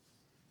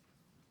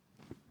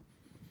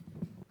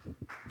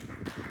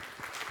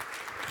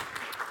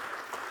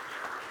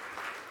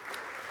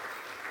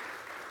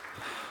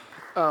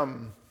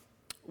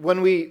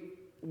 When we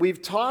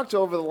we've talked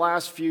over the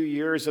last few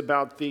years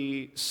about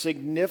the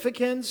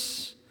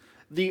significance,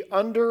 the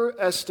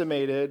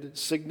underestimated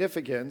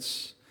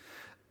significance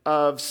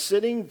of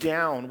sitting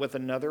down with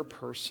another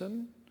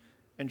person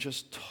and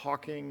just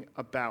talking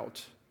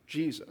about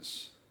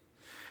Jesus.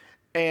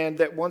 And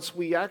that once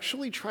we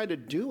actually try to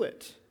do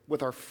it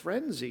with our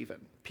friends even,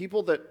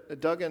 people that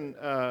Doug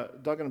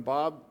and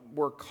Bob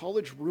were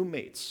college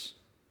roommates,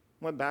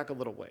 went back a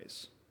little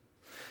ways,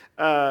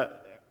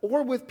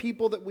 or with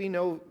people that we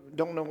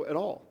don't know at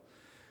all,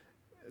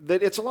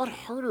 that it's a lot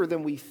harder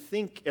than we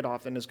think it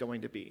often is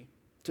going to be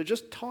to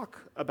just talk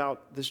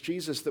about this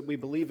Jesus that we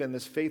believe in,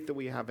 this faith that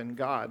we have in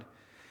God.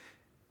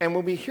 And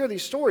when we hear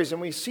these stories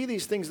and we see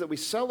these things that we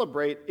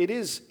celebrate, it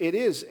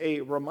is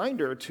a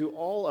reminder to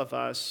all of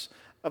us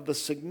of the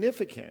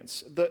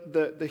significance,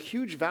 the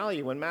huge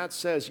value. When Matt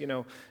says,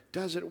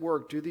 does it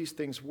work? Do these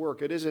things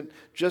work? It isn't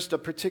just a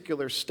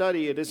particular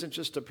study. It isn't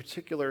just a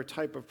particular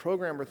type of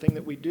program or thing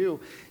that we do.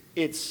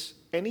 It's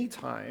any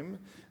time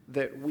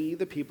that we,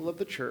 the people of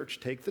the church,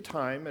 take the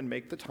time and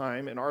make the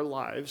time in our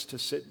lives to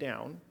sit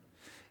down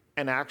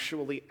and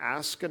actually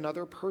ask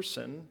another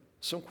person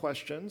some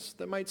questions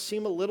that might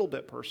seem a little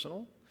bit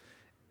personal,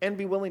 and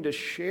be willing to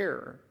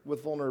share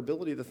with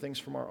vulnerability the things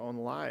from our own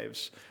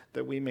lives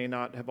that we may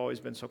not have always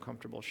been so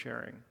comfortable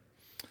sharing.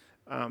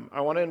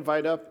 I want to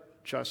invite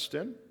up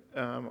Justin,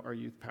 our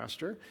youth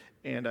pastor,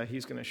 and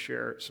he's going to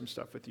share some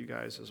stuff with you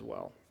guys as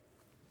well.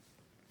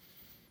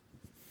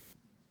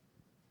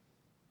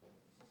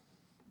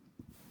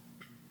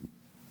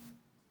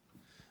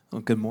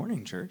 Well, good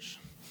morning, church.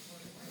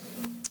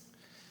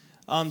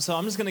 So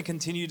I'm just going to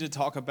continue to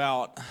talk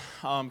about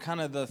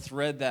kind of the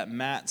thread that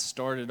Matt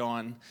started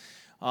on,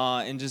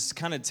 and just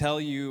kind of tell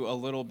you a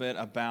little bit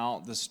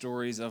about the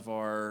stories of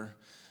our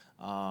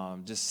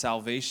just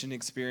salvation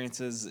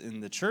experiences in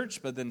the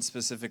church, but then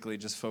specifically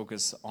just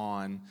focus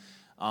on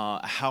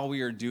how we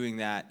are doing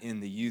that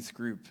in the youth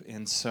group.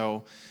 And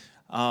so,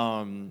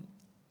 a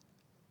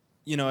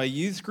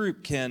youth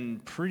group can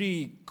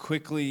pretty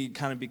quickly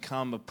kind of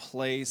become a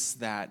place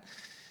that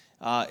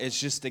it's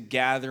just a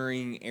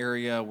gathering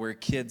area where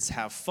kids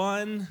have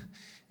fun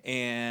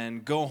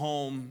and go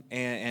home,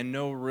 and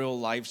no real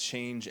life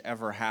change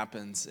ever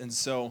happens. And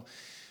so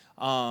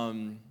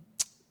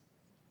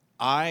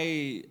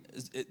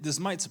this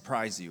might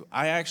surprise you.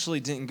 I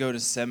actually didn't go to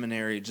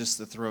seminary just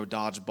to throw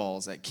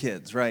dodgeballs at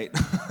kids, right?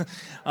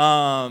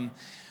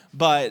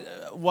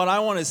 But what I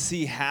want to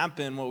see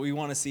happen, what we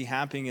want to see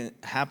happen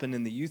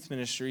in the youth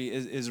ministry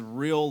is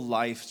real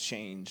life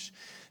change.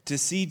 To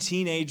see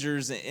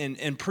teenagers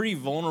in pretty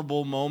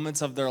vulnerable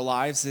moments of their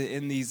lives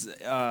in these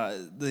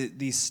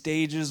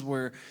stages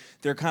where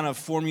they're kind of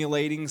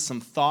formulating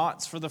some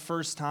thoughts for the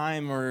first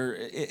time, or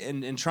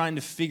and trying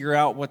to figure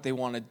out what they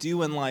want to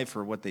do in life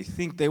or what they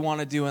think they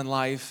want to do in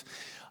life.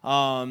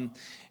 And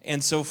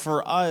so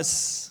for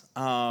us,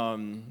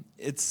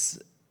 it's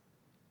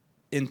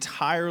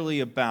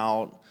entirely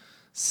about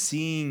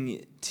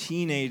seeing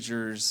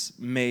teenagers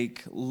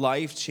make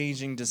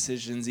life-changing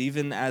decisions,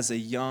 even as a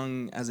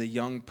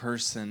young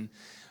person,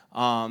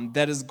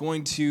 that is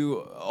going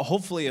to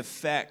hopefully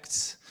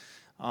affect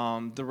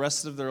the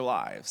rest of their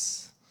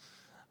lives.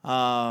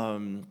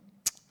 Having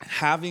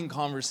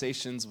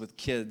conversations with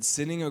kids,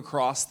 sitting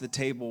across the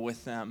table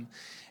with them,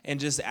 and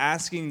just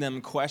asking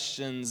them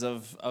questions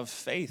of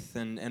faith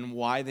and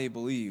why they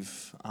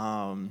believe.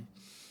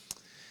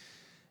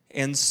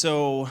 And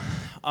so,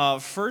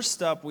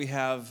 first up, we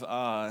have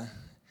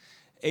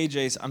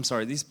AJ's. I'm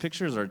sorry, these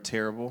pictures are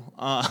terrible.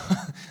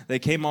 They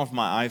came off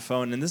my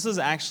iPhone, and this is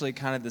actually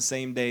kind of the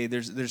same day.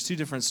 There's two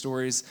different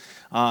stories.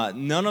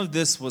 None of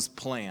this was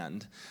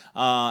planned,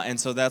 and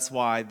so that's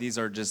why these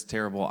are just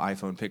terrible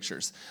iPhone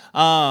pictures.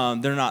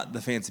 They're not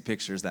the fancy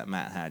pictures that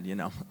Matt had,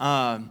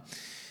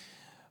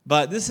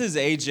 But this is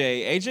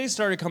AJ. AJ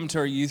started coming to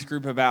our youth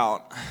group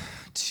about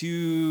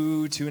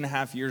two and a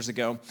half years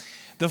ago.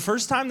 The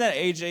first time that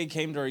AJ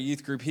came to our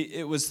youth group,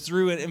 it was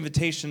through an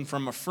invitation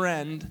from a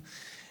friend,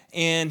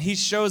 and he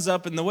shows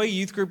up, and the way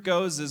youth group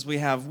goes is we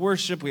have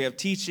worship, we have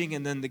teaching,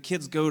 and then the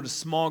kids go to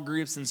small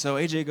groups, and so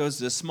AJ goes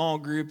to small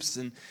groups,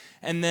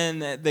 and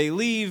then they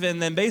leave,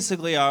 and then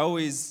basically I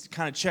always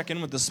kind of check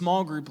in with the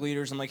small group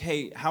leaders. I'm like,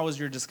 hey, how was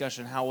your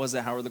discussion? How was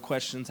it? How were the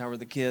questions? How were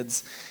the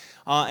kids?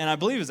 And I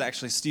believe it was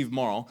actually Steve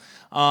Morrill.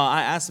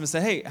 I asked him, I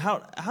said, hey,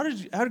 how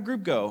did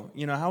group go?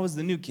 How was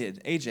the new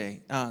kid,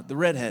 AJ, the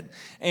redhead?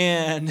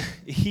 And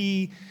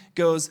he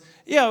goes,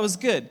 yeah, it was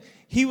good.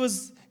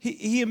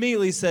 He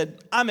immediately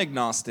said, I'm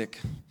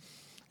agnostic.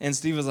 And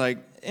Steve was like,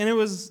 and it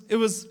was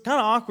kind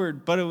of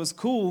awkward, but it was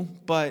cool,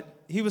 but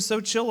he was so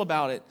chill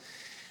about it.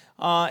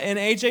 And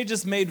AJ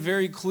just made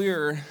very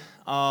clear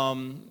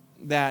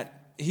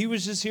that he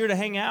was just here to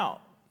hang out.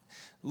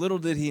 Little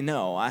did he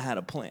know I had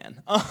a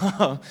plan.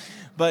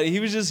 But he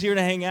was just here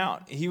to hang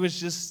out. He was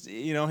just,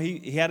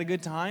 he had a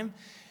good time.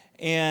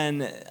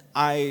 And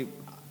I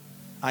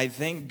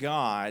thank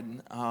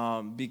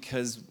God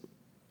because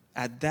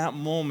at that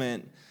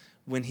moment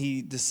when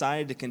he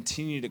decided to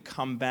continue to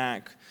come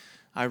back,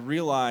 I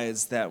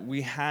realized that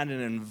we had an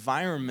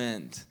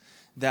environment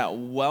that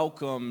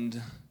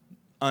welcomed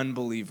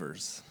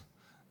unbelievers,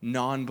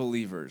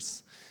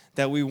 non-believers,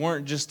 that we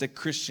weren't just a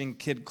Christian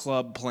kid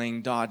club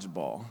playing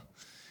dodgeball.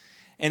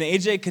 And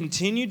AJ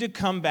continued to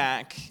come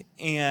back,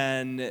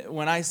 and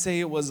when I say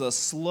it was a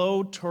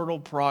slow turtle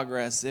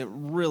progress, it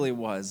really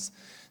was.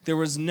 There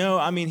was no,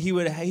 I mean, he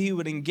would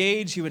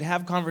engage, he would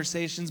have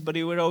conversations, but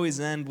he would always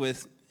end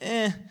with,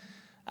 I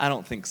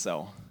don't think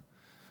so.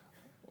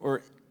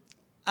 Or,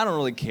 I don't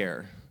really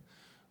care.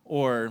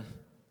 Or,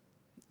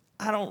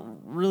 I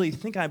don't really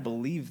think I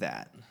believe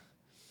that.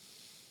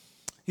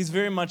 He's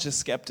very much a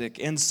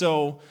skeptic. And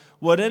so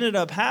what ended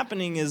up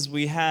happening is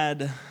we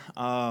have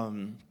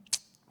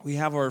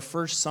our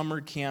first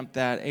summer camp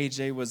that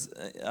AJ was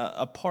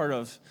a part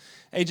of.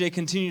 AJ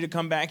continued to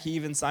come back. He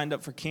even signed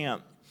up for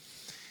camp.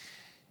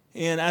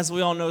 And as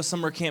we all know,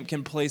 summer camp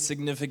can play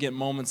significant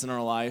moments in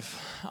our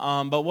life.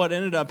 But what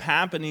ended up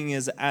happening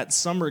is at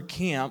summer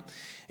camp,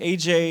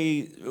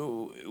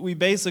 AJ,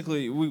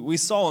 we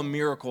saw a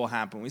miracle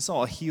happen. We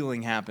saw a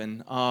healing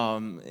happen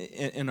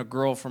in a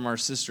girl from our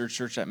sister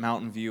church at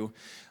Mountain View.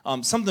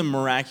 Something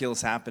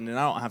miraculous happened, and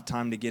I don't have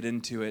time to get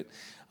into it.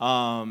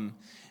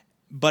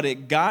 But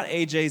it got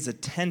AJ's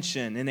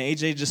attention, and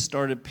AJ just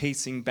started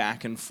pacing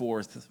back and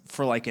forth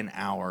for like an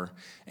hour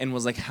and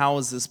was like, how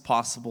is this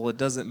possible? It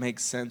doesn't make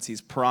sense. He's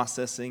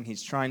processing.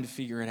 He's trying to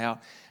figure it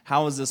out.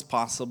 How is this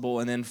possible?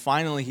 And then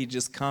finally he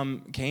just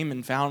came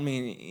and found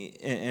me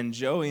and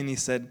Joey, and he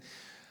said,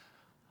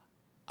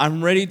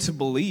 I'm ready to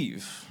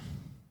believe.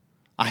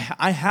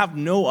 I have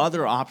no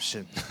other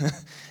option.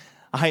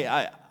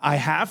 I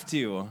have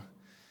to.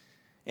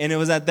 And it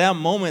was at that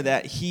moment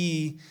that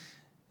he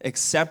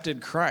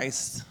accepted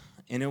Christ,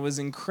 and it was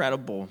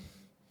incredible.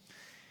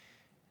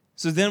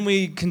 So then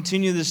we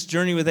continue this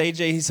journey with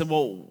AJ. He said,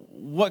 well,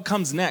 what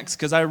comes next?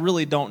 Because I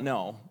really don't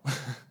know.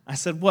 I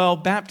said, well,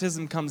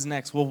 baptism comes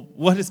next. Well,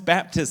 what is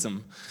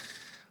baptism?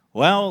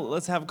 Well,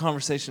 let's have a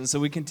conversation. So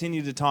we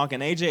continued to talk,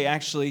 and AJ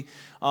actually,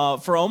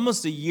 for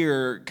almost a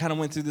year, kind of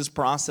went through this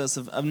process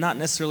of not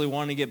necessarily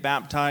wanting to get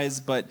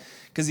baptized, but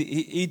because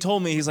he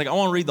told me, he's like, I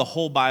want to read the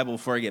whole Bible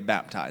before I get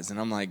baptized. And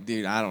I'm like,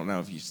 dude, I don't know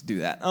if you should do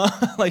that.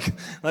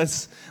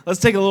 Let's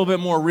take a little bit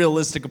more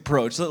realistic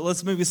approach.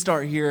 Let's maybe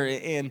start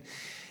here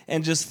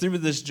and just through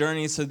this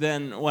journey. So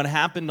then what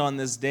happened on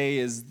this day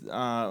is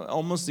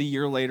almost a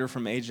year later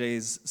from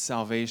AJ's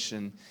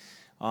salvation,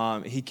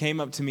 he came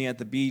up to me at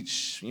the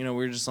beach. We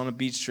were just on a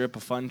beach trip, a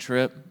fun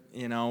trip,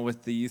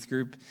 with the youth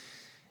group.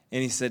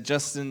 And he said,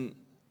 Justin,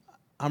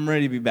 I'm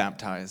ready to be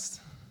baptized.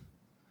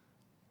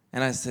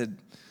 And I said,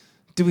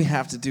 do we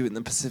have to do it in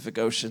the Pacific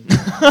Ocean?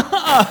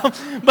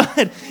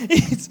 But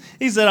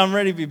he said, I'm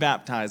ready to be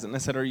baptized. And I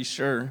said, are you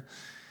sure? And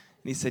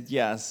he said,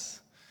 yes.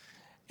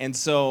 And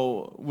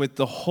so with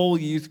the whole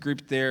youth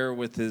group there,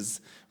 with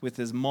his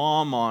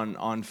mom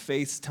on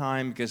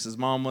FaceTime because his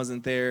mom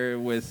wasn't there,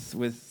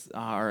 with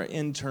our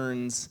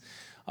interns,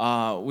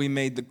 we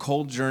made the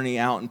cold journey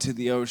out into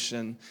the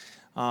ocean.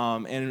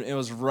 And it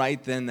was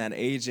right then that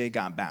AJ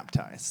got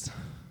baptized.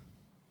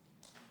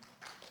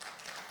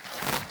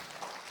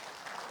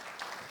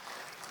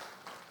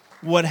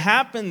 What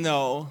happened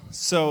though,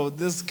 so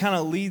this kind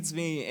of leads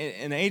me,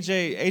 and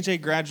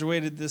AJ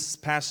graduated this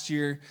past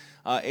year.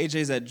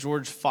 AJ's at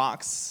George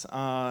Fox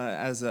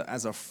as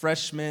a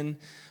freshman.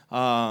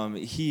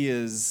 He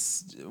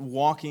is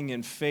walking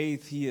in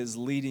faith. He is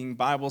leading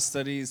Bible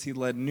studies. He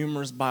led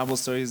numerous Bible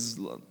studies.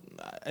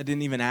 I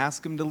didn't even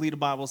ask him to lead a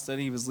Bible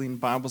study. He was leading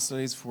Bible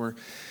studies for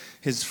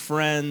his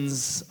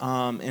friends,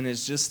 and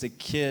is just a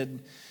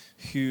kid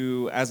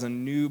who, as a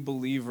new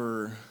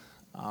believer,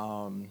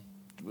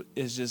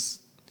 is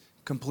just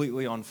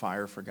completely on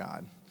fire for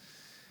God.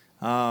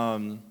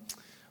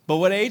 But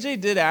what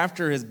AJ did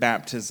after his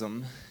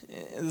baptism,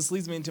 this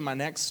leads me into my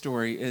next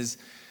story, is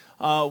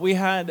we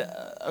had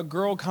a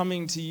girl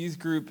coming to youth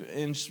group,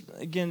 and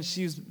again,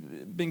 she's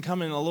been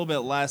coming a little bit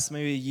less,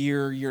 maybe a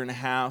year and a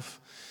half.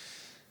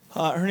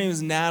 Her name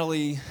is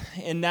Natalie,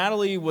 and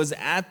Natalie was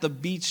at the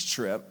beach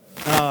trip,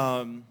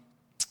 and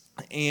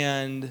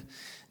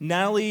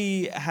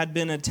Natalie had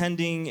been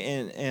attending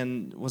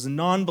and was a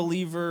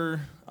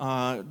non-believer,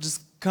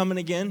 just coming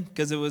again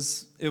because it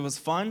was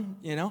fun,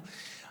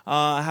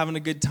 having a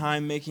good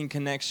time, making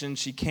connections.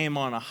 She came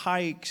on a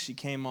hike. She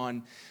came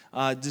on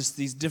just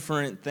these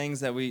different things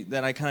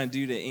that I kind of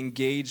do to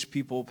engage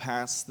people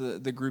past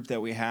the group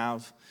that we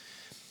have.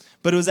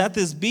 But it was at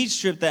this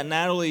beach trip that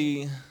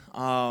Natalie,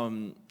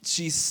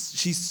 she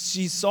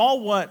saw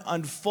what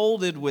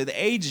unfolded with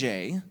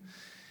AJ,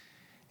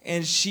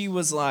 and she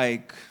was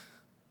like,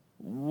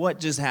 what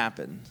just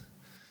happened?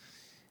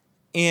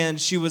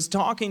 And she was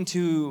talking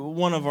to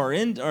one of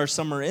our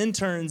summer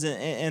interns,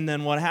 and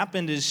then what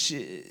happened is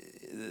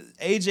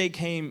AJ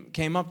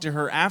came up to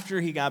her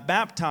after he got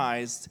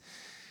baptized,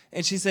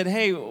 and she said,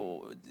 hey,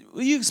 will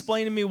you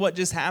explain to me what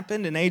just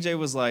happened? And AJ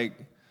was like,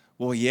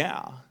 well,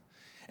 yeah.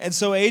 And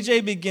so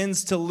AJ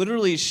begins to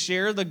literally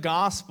share the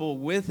gospel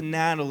with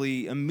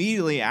Natalie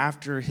immediately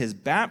after his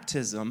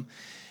baptism,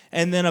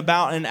 and then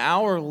about an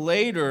hour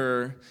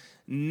later,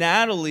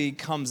 Natalie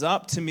comes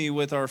up to me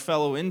with our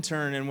fellow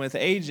intern and with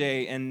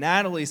AJ, and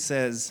Natalie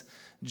says,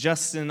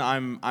 "Justin,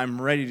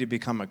 I'm ready to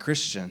become a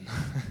Christian."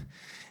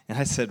 And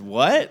I said,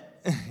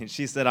 "What?" And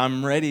she said,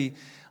 I'm ready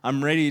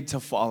to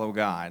follow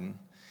God."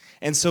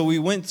 And so we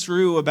went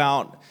through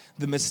about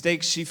the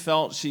mistakes she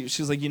felt. She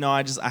was like,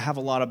 I have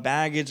a lot of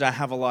baggage. I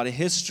have a lot of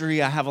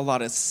history. I have a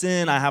lot of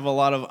sin. I have a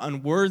lot of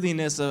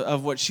unworthiness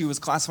of what she was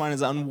classifying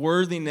as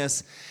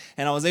unworthiness.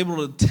 And I was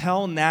able to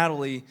tell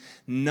Natalie,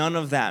 none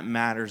of that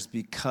matters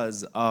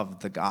because of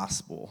the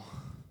gospel.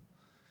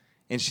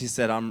 And she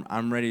said,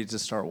 I'm ready to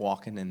start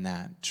walking in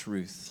that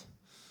truth.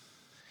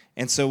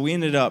 And so we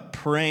ended up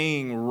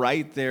praying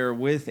right there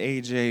with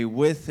AJ,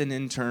 with an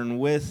intern,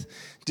 with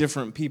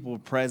different people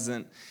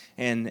present.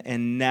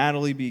 And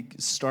Natalie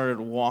started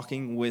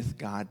walking with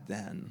God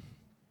then.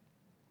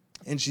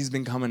 And she's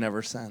been coming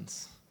ever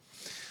since.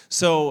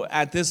 So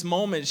at this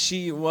moment,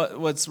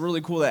 what's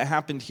really cool that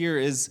happened here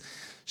is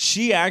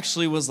she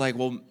actually was like,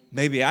 well,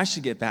 maybe I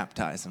should get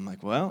baptized. I'm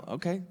like, well,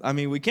 okay. I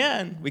mean, we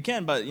can,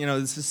 but,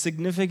 this is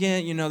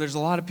significant. There's a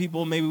lot of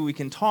people maybe we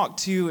can talk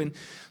to. And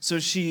so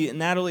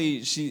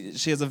Natalie, she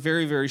has a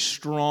very, very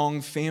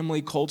strong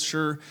family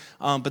culture,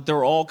 but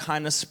they're all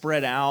kind of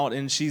spread out.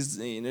 And she's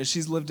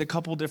lived a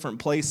couple different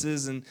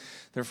places, and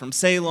they're from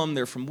Salem,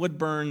 they're from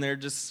Woodburn. They're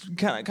just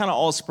kind of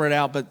all spread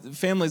out, but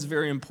family is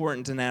very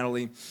important to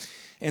Natalie.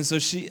 And so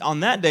on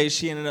that day,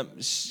 she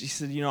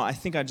said, I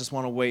think I just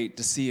want to wait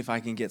to see if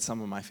I can get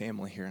some of my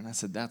family here. And I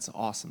said, that's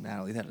awesome,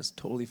 Natalie. That is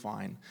totally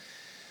fine.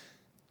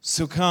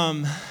 So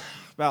come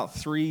about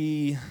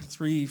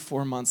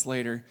 4 months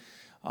later,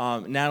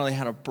 Natalie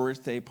had a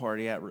birthday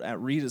party at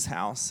Rita's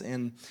house.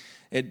 And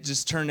it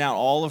just turned out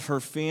all of her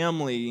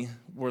family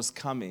was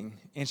coming.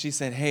 And she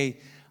said, hey,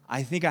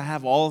 I think I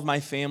have all of my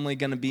family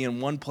going to be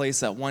in one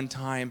place at one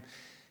time.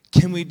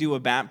 Can we do a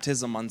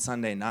baptism on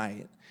Sunday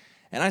night?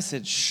 And I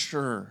said,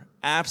 sure,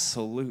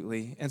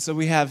 absolutely. And so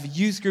we have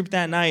youth group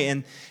that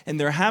night, and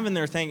they're having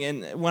their thing.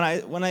 And when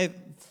I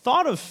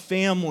thought of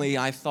family,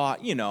 I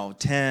thought,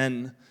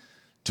 10,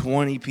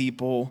 20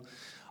 people.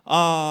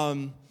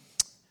 I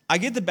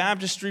get the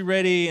baptistry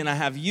ready, and I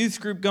have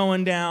youth group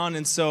going down,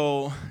 and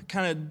so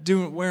kind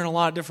of wearing a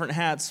lot of different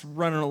hats,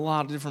 running a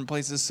lot of different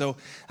places. So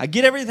I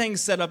get everything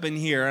set up in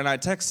here, and I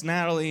text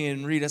Natalie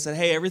and Rita. I said,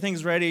 hey,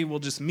 everything's ready. We'll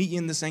just meet you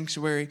in the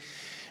sanctuary.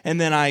 And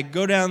then I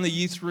go down the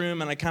youth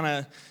room and I kind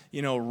of,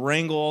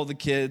 wrangle all the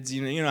kids.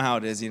 You know how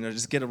it is.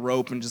 Just get a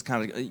rope and just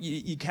kind of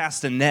you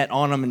cast a net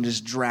on them and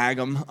just drag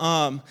them.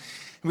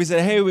 We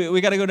said, hey,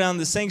 we got to go down to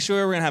the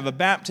sanctuary. We're gonna have a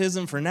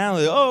baptism for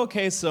Natalie. Oh,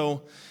 okay.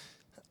 So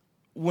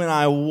when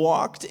I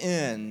walked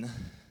in,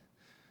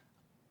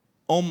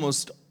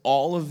 almost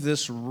all of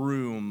this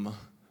room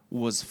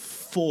was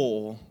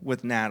full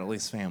with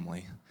Natalie's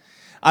family.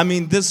 I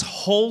mean, this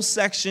whole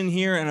section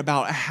here and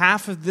about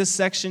half of this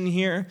section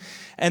here.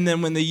 And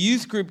then when the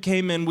youth group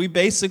came in, we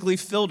basically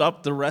filled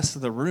up the rest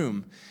of the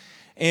room.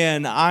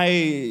 And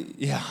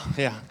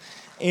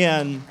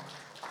And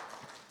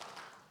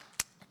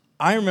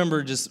I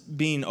remember just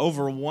being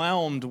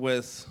overwhelmed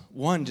with,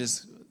 one,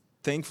 just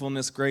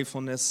thankfulness,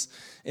 gratefulness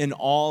in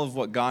all of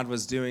what God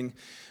was doing.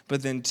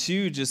 But then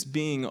two, just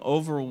being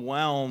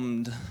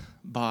overwhelmed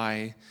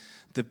by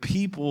the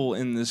people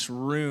in this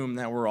room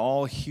that were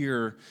all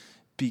here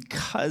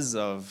because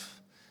of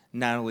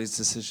Natalie's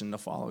decision to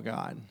follow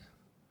God.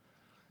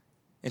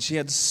 And she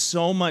had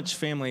so much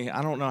family.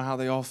 I don't know how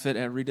they all fit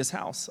at Rita's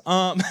house.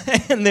 And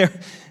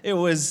it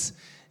was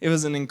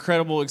an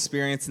incredible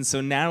experience. And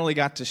so Natalie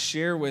got to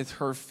share with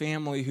her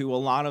family, who a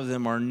lot of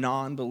them are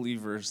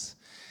non-believers,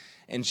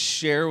 and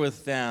share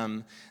with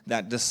them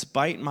that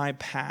despite my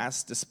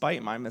past,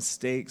 despite my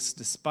mistakes,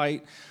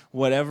 despite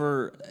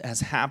whatever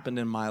has happened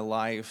in my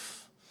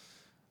life,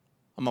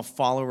 I'm a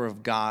follower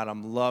of God,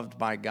 I'm loved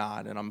by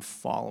God, and I'm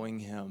following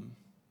Him.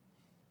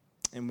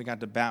 And we got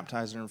to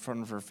baptize her in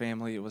front of her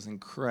family. It was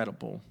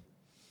incredible.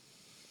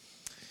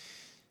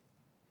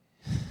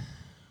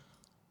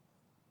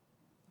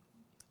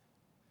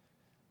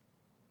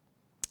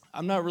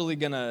 I'm not really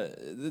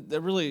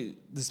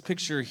this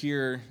picture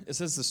here, it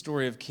says the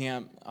story of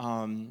camp.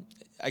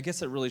 I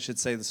guess it really should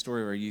say the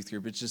story of our youth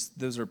group. It's just,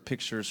 those are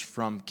pictures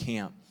from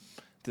camp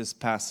this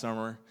past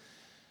summer.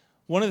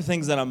 One of the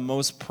things that I'm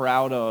most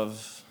proud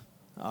of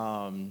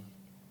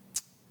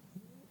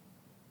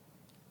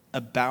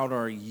about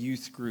our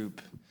youth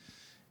group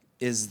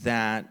is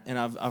that, and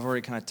I've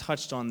already kind of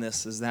touched on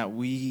this, is that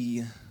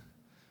we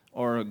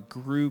are a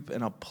group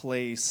and a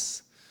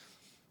place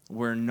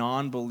where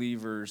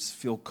non-believers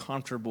feel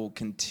comfortable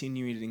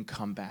continuing to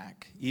come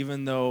back.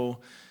 Even though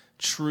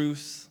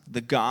truth,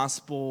 the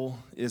gospel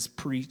is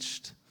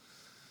preached,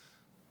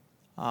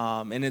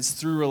 and it's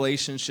through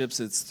relationships,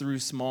 it's through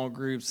small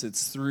groups,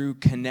 it's through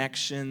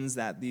connections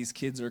that these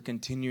kids are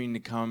continuing to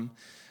come.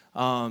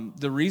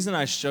 The reason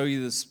I show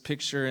you this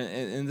picture,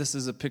 and this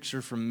is a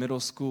picture from middle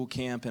school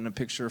camp and a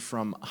picture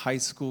from high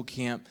school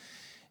camp,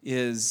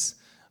 is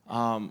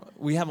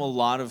we have a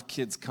lot of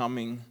kids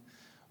coming,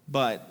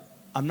 but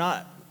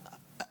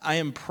I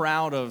am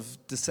proud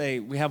to say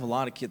we have a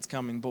lot of kids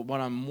coming, but what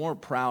I'm more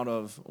proud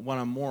of, what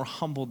I'm more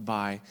humbled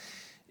by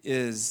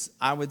is,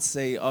 I would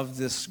say, of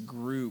this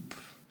group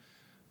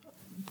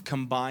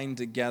combined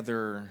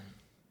together,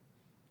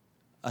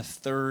 a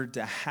third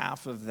to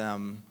half of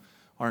them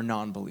are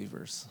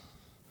non-believers,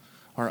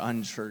 are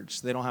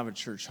unchurched. They don't have a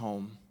church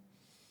home.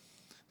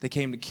 They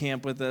came to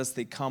camp with us.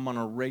 They come on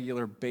a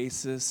regular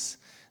basis.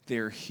 They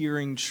are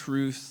hearing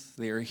truth.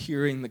 They are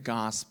hearing the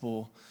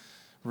gospel.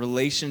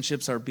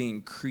 Relationships are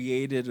being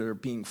created or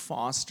being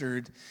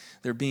fostered.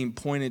 They're being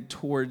pointed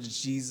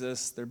towards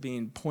Jesus. They're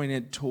being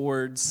pointed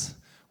towards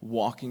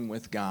walking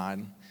with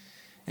God.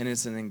 And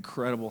it's an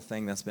incredible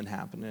thing that's been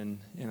happening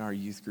in our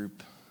youth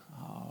group.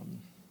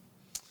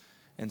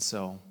 And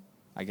so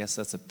I guess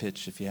that's a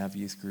pitch if you have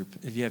youth group.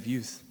 If you have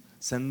youth,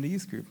 send them to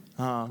youth group.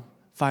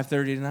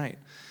 5:30 tonight.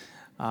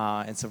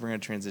 And so we're going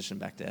to transition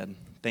back to Ed.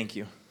 Thank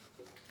you.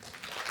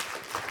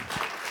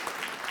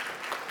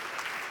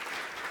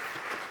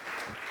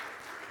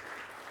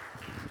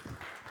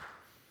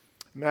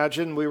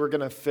 Imagine we were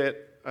going to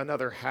fit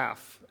another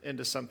half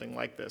into something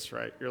like this,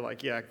 right? You're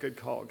like, yeah, good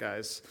call,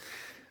 guys.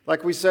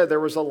 Like we said,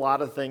 there is a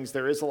lot of things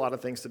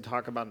to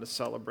talk about and to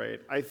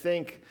celebrate. I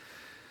think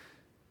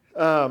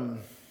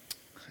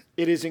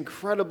it is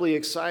incredibly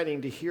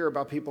exciting to hear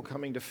about people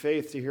coming to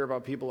faith, to hear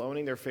about people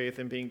owning their faith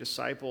and being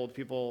discipled.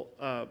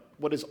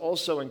 What is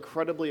also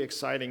incredibly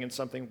exciting and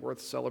something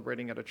worth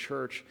celebrating at a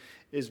church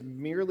is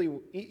merely,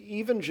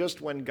 even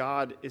just when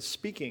God is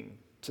speaking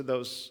to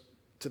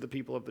the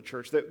people of the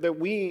church,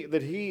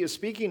 that he is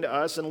speaking to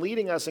us and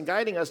leading us and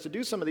guiding us to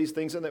do some of these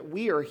things, and that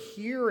we are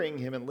hearing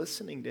him and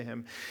listening to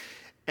him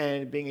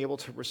and being able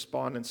to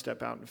respond and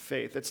step out in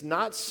faith. It's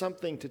not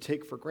something to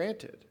take for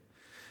granted,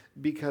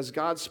 because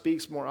God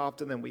speaks more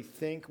often than we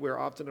think. We're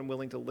often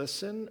unwilling to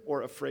listen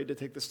or afraid to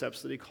take the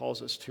steps that he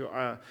calls us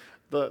to.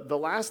 The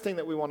last thing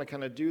that we want to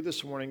kind of do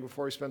this morning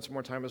before we spend some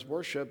more time as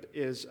worship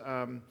is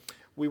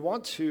we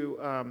want to,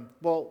 I'm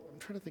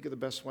trying to think of the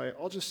best way.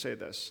 I'll just say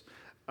this.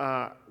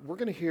 We're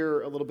going to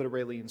hear a little bit of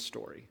Raylene's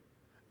story.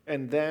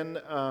 And then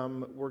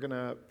we're going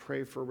to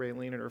pray for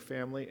Raylene and her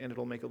family, and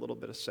it'll make a little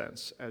bit of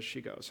sense as she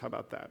goes. How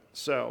about that?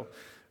 So,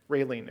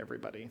 Raylene,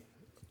 everybody,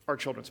 our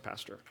children's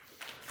pastor.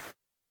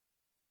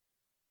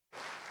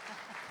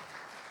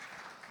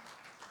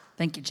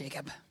 Thank you,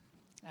 Jacob.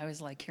 I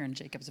always like hearing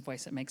Jacob's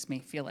voice. It makes me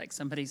feel like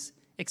somebody's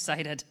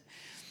excited.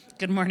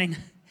 Good morning.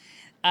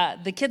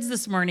 The kids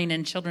this morning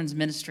in children's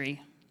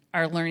ministry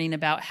are learning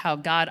about how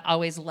God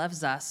always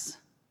loves us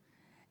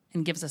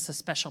and gives us a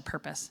special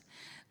purpose.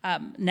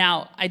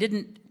 Now, I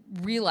didn't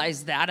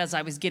realize that as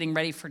I was getting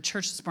ready for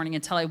church this morning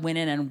until I went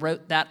in and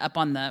wrote that up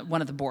on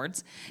one of the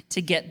boards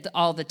to get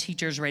all the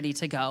teachers ready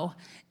to go,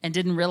 and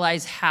didn't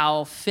realize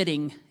how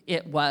fitting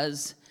it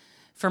was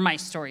for my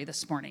story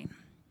this morning.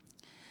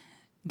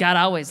 God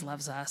always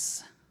loves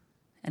us,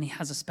 and he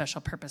has a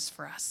special purpose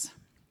for us.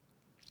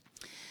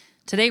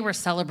 Today we're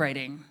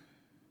celebrating.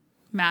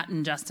 Matt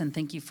and Justin,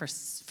 thank you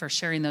for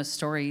sharing those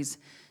stories.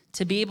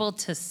 To be able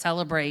to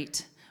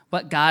celebrate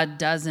what God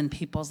does in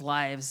people's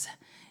lives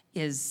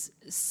is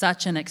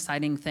such an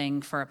exciting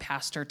thing for a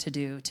pastor to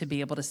do, to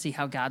be able to see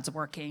how God's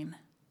working.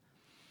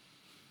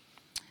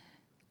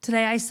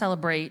 Today I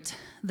celebrate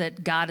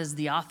that God is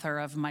the author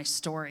of my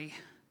story.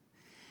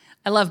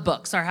 I love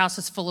books. Our house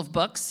is full of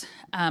books.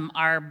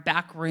 Our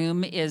back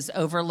room is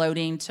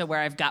overloading to where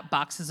I've got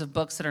boxes of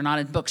books that are not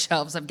in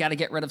bookshelves. I've got to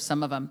get rid of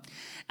some of them.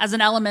 As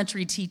an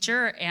elementary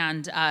teacher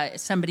and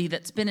somebody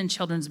that's been in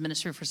children's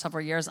ministry for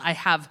several years, I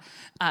have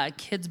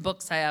kids'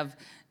 books, I have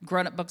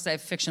grown-up books, I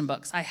have fiction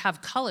books, I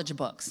have college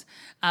books,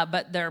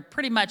 but they're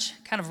pretty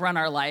much kind of run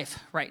our life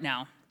right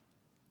now.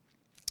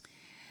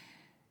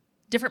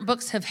 Different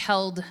books have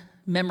held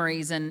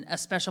memories and a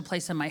special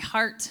place in my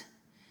heart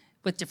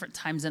with different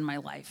times in my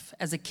life.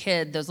 As a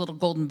kid, those little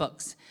golden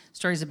books,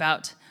 stories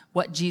about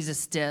what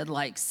Jesus did,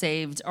 like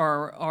saved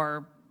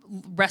or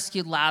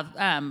rescued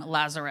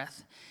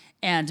Lazarus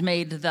and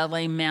made the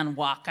lame man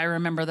walk. I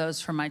remember those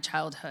from my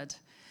childhood.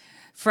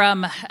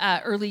 From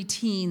early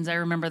teens, I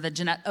remember the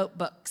Jeanette Oat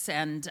books,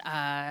 and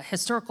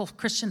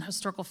Christian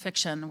historical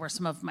fiction were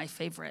some of my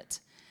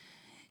favorite.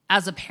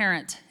 As a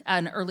parent,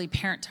 an early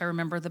parent, I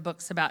remember the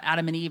books about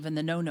Adam and Eve and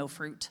the no-no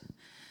fruit.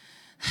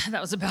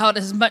 That was about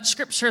as much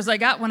scripture as I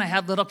got when I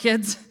had little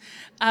kids.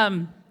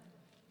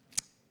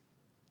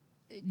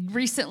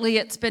 Recently,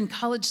 it's been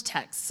college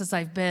texts as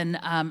I've been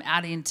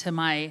adding to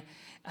my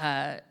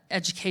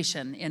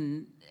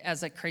education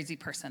as a crazy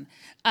person.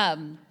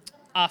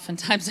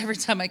 Oftentimes, every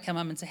time I come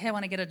home and say, hey, I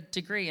want to get a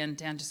degree, and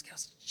Dan just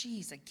goes,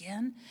 geez,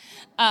 again?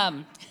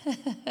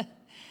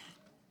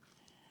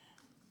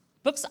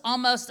 Books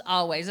almost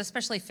always,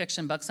 especially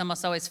fiction books,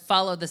 almost always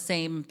follow the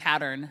same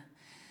pattern.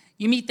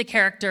 You meet the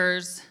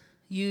characters,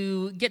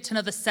 you get to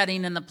know the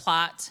setting and the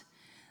plot,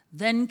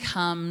 then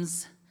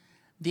comes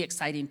the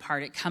exciting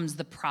part. It comes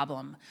the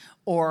problem,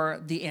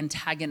 or the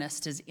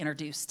antagonist is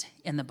introduced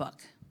in the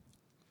book.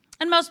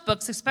 And most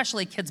books,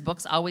 especially kids'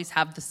 books, always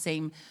have the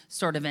same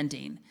sort of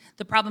ending.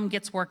 The problem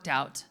gets worked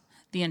out.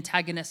 the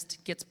antagonist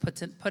gets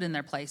put in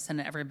their place,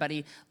 and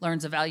everybody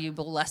learns a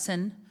valuable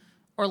lesson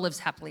or lives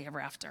happily ever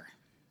after.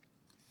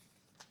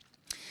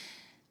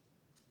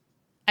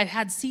 I've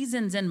had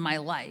seasons in my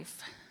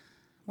life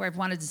where I've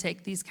wanted to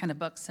take these kind of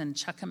books and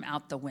chuck them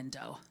out the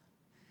window.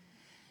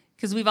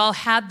 Because we've all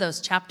had those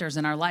chapters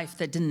in our life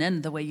that didn't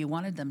end the way you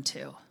wanted them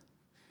to.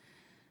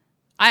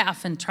 I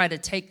often try to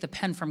take the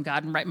pen from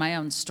God and write my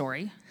own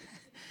story.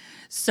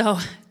 So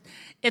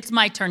it's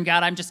my turn,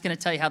 God. I'm just going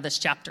to tell you how this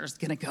chapter is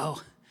going to go.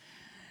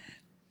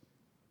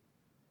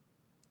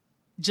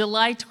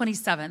 July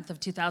 27th of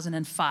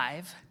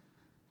 2005,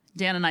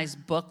 Dan and I's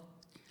book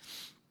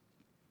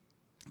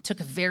took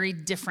a very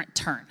different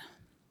turn.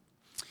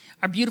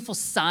 Our beautiful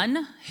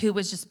son, who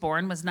was just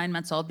born, was 9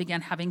 months old,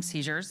 began having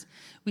seizures.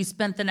 We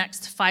spent the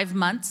next 5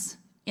 months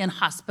in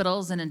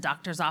hospitals and in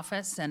doctor's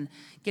office and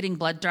getting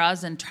blood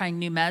draws and trying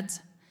new meds.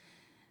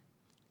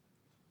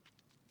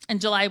 In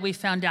July, we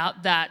found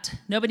out that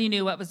nobody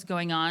knew what was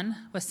going on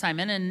with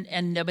Simon,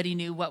 and nobody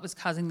knew what was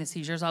causing the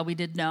seizures. All we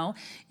did know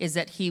is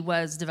that he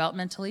was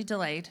developmentally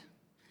delayed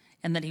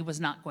and that he was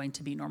not going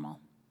to be normal.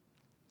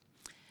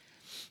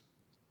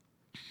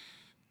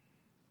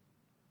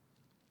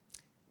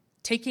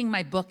 Taking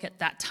my book at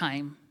that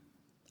time,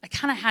 I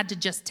kind of had to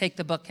just take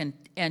the book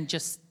and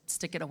just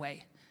stick it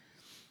away.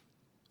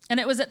 And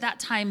it was at that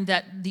time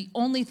that the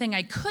only thing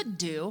I could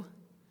do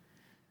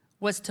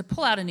was to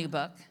pull out a new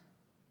book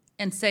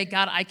and say,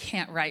 God, I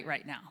can't write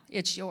right now.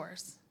 It's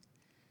yours.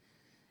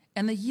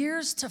 And the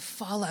years to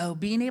follow,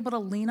 being able to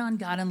lean on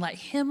God and let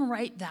him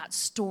write that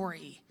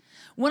story.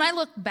 When I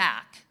look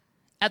back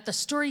at the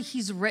story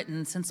he's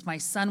written since my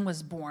son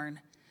was born,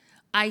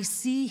 I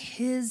see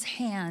his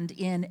hand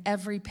in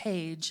every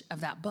page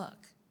of that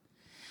book.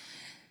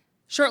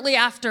 Shortly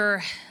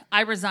after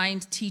I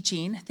resigned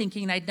teaching,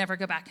 thinking I'd never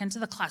go back into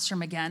the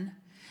classroom again,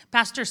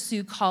 Pastor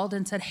Sue called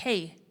and said,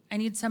 hey, I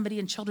need somebody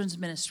in children's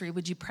ministry.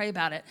 Would you pray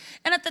about it?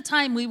 And at the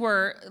time, we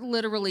were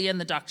literally in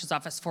the doctor's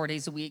office 4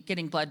 days a week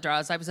getting blood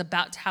draws. I was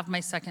about to have my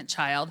second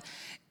child.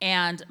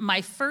 And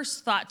my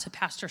first thought to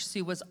Pastor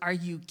Sue was, are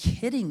you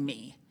kidding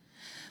me?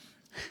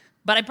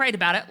 But I prayed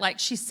about it, like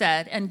she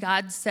said, and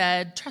God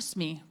said, trust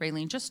me,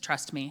 Raylene, just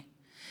trust me.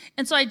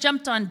 And so I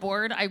jumped on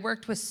board. I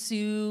worked with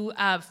Sue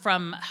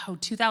from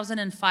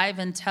 2005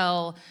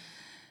 until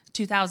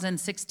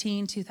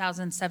 2016,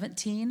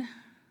 2017.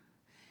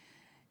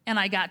 And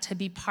I got to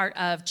be part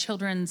of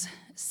children's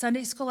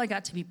Sunday school. I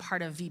got to be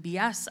part of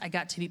VBS. I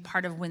got to be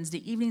part of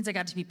Wednesday evenings. I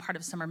got to be part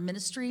of summer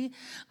ministry.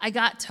 I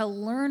got to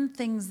learn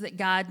things that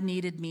God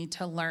needed me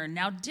to learn.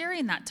 Now,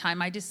 during that time,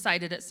 I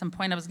decided at some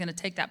point I was going to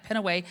take that pen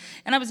away,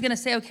 and I was going to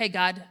say, okay,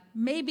 God,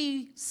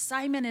 maybe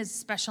Simon is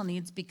special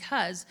needs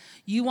because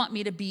you want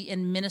me to be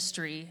in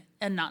ministry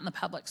and not in the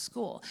public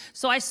school.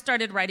 So I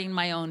started writing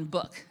my own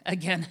book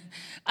again.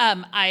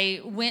 I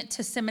went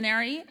to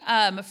seminary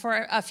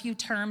for a few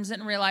terms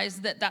and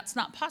realized that that's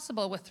not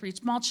possible with 3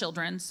 small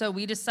children. So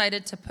we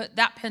decided to put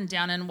that pen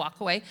down and walk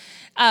away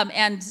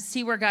and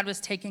see where God was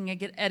taking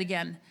it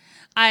again.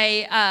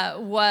 I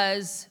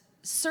was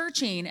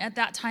searching at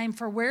that time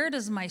for where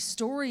does my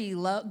story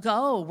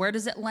go? Where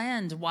does it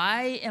land?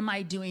 Why am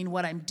I doing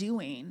what I'm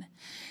doing?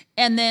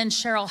 And then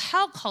Cheryl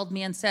Howe called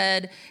me and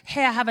said,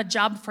 hey, I have a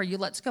job for you.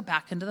 Let's go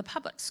back into the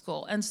public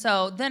school. And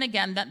so then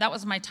again, that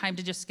was my time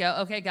to just go,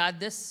 okay, God,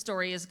 this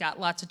story has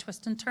got lots of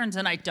twists and turns,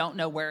 and I don't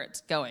know where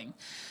it's going.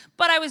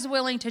 But I was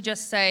willing to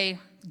just say,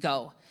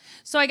 go.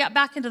 So I got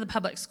back into the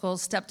public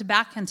schools, stepped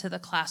back into the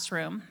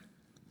classroom,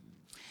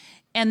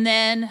 and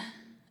then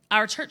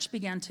our church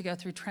began to go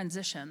through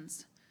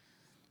transitions.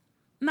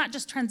 Not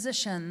just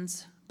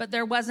transitions, but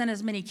there wasn't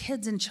as many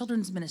kids in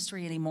children's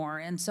ministry anymore.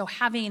 And so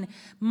having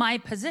my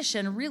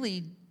position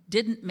really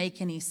didn't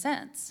make any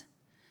sense.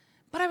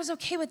 But I was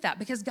okay with that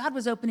because God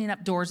was opening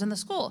up doors in the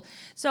school.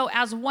 So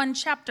as one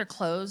chapter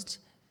closed,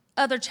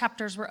 other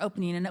chapters were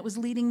opening, and it was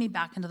leading me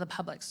back into the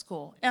public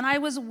school. And I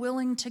was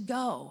willing to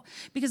go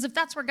because if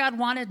that's where God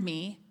wanted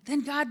me,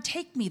 then God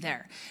take me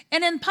there.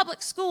 And in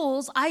public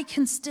schools, I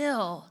can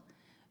still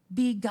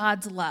be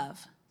God's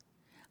love.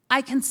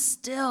 I can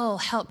still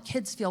help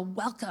kids feel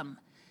welcome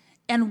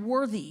and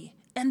worthy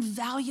and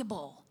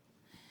valuable.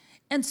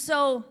 And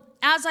so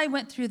as I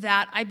went through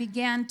that, I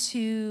began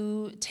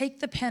to take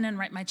the pen and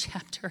write my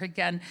chapter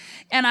again.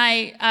 And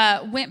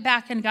I went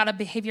back and got a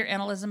behavior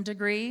analysis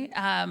degree.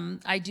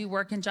 I do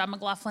work in John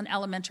McLaughlin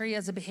Elementary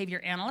as a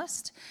behavior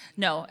analyst.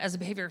 No, as a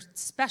behavior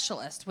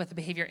specialist with a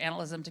behavior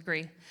analysis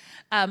degree.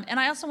 And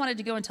I also wanted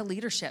to go into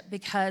leadership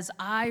because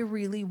I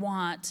really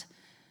want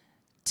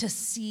to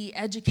see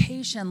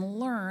education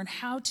learn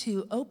how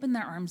to open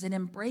their arms and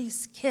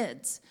embrace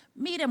kids,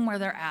 meet them where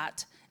they're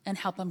at, and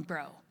help them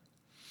grow.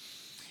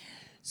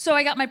 So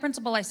I got my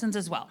principal license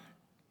as well.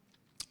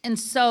 And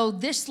so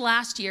this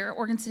last year,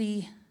 Oregon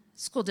City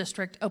School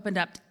District opened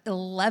up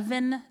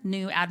 11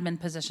 new admin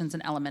positions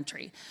in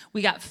elementary.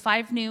 We got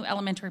 5 new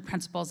elementary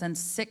principals and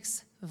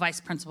 6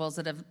 vice principals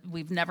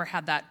we've never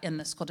had that in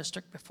the school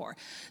district before.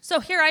 So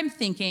here I'm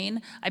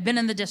thinking, I've been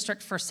in the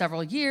district for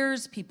several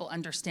years, people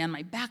understand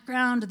my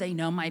background, they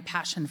know my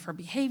passion for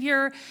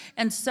behavior,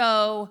 and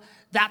so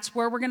that's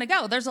where we're gonna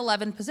go. There's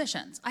 11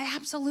 positions. I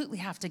absolutely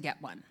have to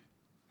get one.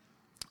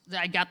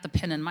 I got the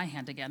pen in my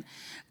hand again.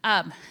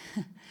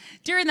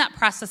 During that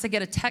process, I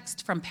get a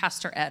text from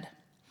Pastor Ed.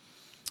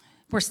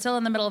 We're still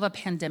in the middle of a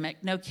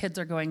pandemic. No kids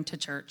are going to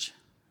church.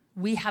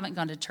 We haven't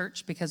gone to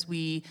church because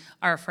we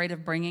are afraid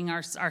of bringing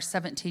our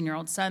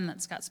 17-year-old son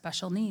that's got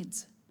special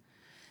needs.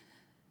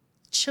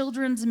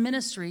 Children's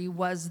ministry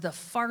was the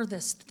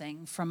farthest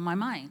thing from my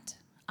mind.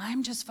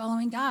 I'm just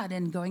following God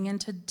and going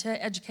into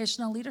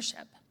educational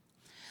leadership.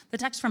 The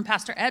text from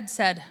Pastor Ed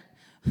said,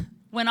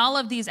 when all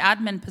of these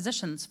admin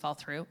positions fall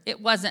through, it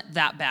wasn't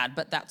that bad,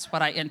 but that's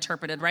what I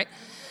interpreted, right?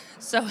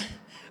 So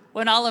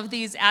when all of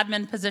these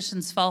admin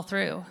positions fall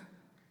through,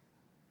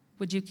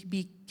 would you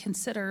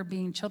consider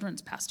being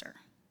children's pastor?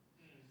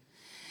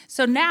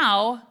 So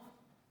now,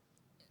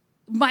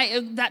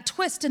 that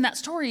twist in that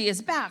story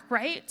is back,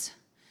 right?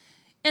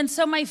 And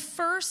so my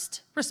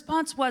first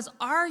response was,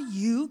 are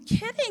you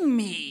kidding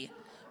me?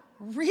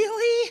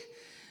 Really?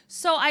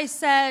 So I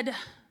said,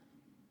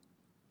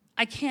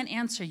 I can't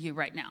answer you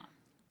right now.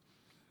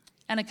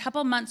 And a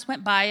couple months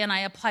went by, and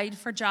I applied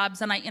for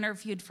jobs, and I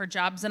interviewed for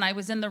jobs, and I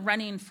was in the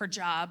running for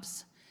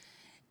jobs.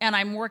 And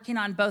I'm working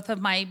on both of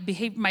my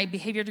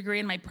behavior degree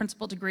and my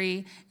principal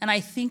degree, and I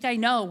think I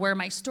know where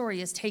my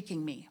story is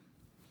taking me.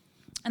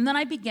 And then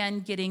I began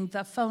getting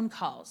the phone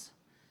calls.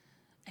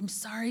 I'm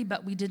sorry,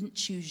 but we didn't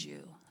choose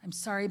you. I'm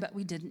sorry, but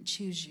we didn't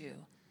choose you.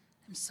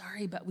 I'm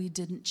sorry, but we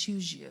didn't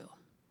choose you.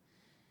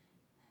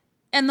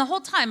 And the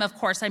whole time, of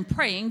course, I'm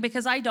praying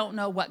because I don't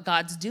know what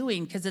God's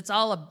doing because it's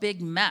all a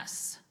big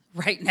mess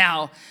right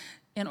now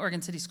in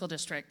Oregon City School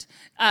District.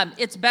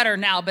 It's better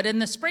now, but in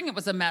the spring it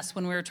was a mess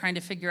when we were trying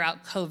to figure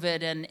out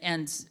COVID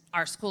and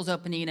our schools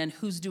opening and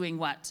who's doing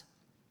what.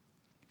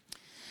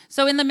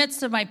 So in the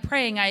midst of my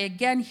praying, I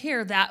again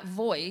hear that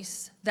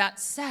voice that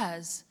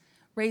says,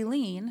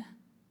 Raylene,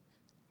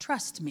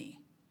 trust me.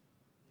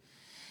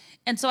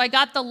 And so I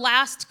got the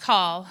last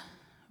call,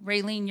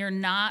 Raylene, you're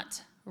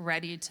not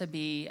ready to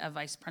be a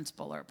vice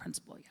principal or a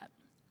principal yet.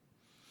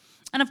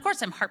 And of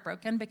course I'm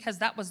heartbroken because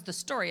that was the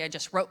story I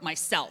just wrote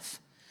myself.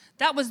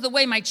 That was the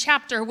way my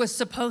chapter was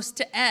supposed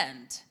to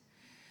end.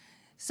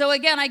 So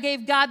again, I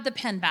gave God the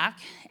pen back,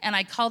 and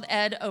I called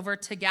Ed over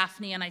to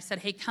Gaffney, and I said,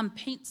 hey, come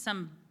paint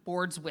some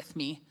boards with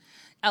me.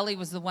 Ellie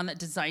was the one that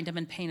designed them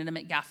and painted them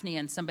at Gaffney,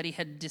 and somebody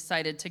had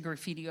decided to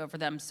graffiti over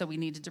them, so we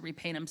needed to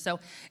repaint them. So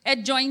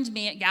Ed joined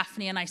me at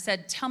Gaffney, and I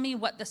said, tell me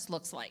what this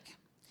looks like.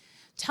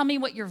 Tell me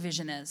what your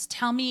vision is.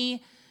 Tell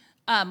me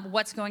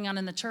what's going on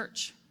in the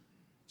church.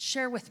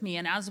 Share with me.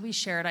 And as we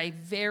shared, I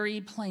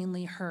very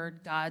plainly heard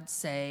God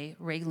say,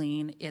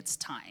 Raylene, it's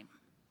time.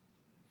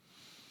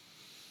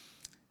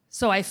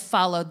 So I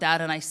followed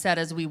that, and I said,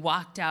 as we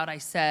walked out, I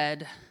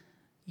said,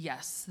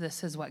 yes,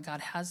 this is what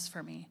God has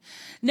for me.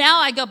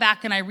 Now I go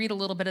back and I read a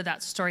little bit of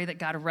that story that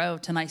God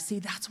wrote, and I see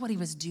that's what he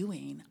was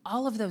doing.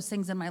 All of those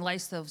things in my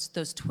life,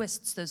 those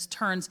twists, those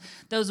turns,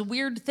 those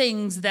weird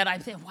things that I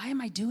think, why am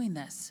I doing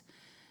this?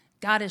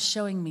 God is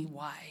showing me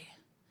why.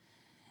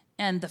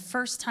 And the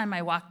first time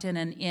I walked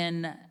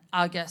in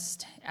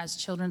August as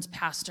children's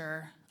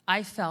pastor,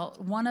 I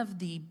felt one of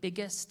the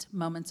biggest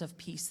moments of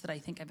peace that I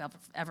think I've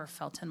ever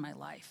felt in my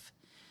life.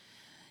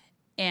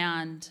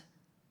 And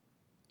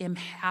am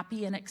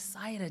happy and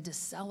excited to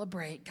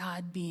celebrate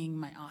God being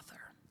my author.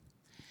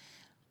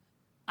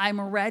 I'm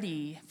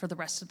ready for the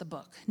rest of the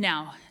book.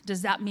 Now,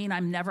 does that mean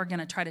I'm never going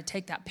to try to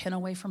take that pen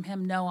away from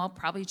him? No, I'll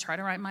probably try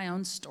to write my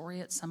own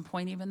story at some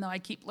point, even though I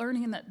keep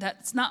learning that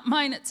that's not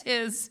mine, it's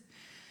his.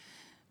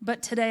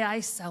 But today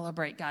I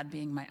celebrate God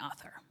being my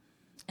author,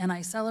 and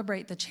I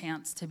celebrate the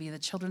chance to be the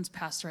children's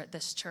pastor at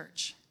this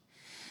church.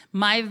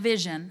 My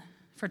vision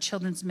for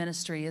children's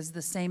ministry is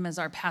the same as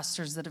our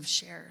pastors that have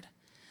shared.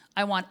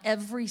 I want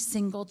every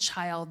single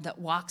child that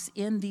walks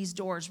in these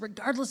doors,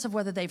 regardless of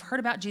whether they've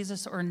heard about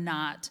Jesus or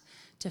not,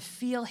 to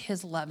feel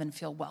his love and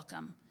feel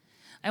welcome.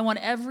 I want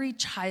every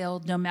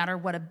child, no matter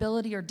what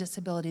ability or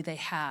disability they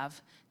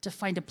have, to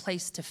find a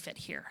place to fit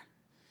here.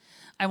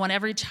 I want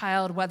every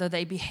child, whether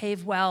they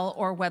behave well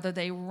or whether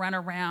they run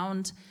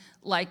around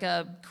like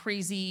a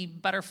crazy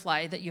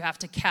butterfly that you have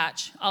to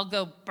catch. I'll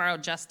go borrow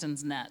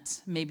Justin's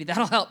net. Maybe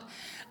that'll help.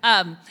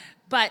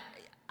 But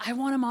I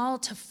want them all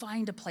to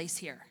find a place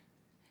here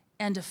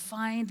and to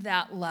find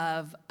that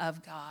love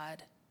of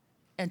God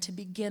and to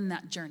begin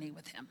that journey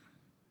with him.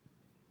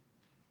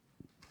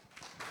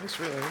 Thanks,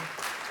 Raylene.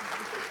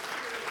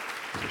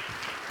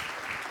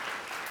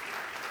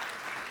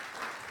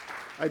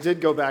 I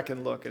did go back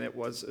and look, and it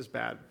was as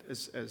bad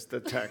as the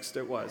text.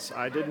 It was.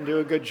 I didn't do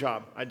a good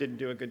job.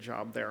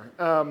 There.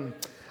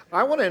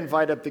 I want to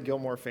invite up the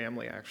Gilmore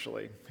family,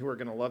 actually, who are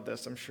going to love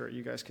this. I'm sure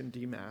you guys can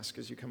demask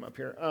as you come up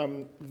here.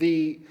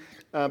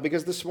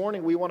 Because this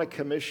morning we want to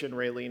commission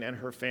Raylene and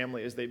her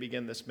family as they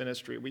begin this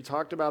ministry. We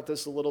talked about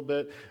this a little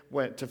bit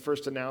to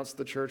first announce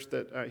the church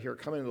that, here,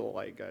 come into the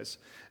light, guys.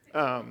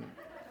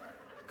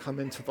 come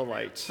into the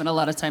light. Spent a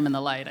lot of time in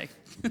the light.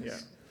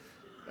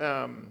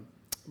 Yeah.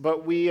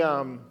 But we,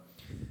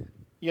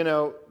 you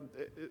know,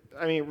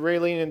 I mean,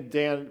 Raylene and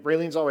Dan,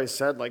 Raylene's always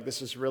said, like,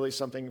 this is really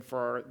something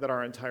that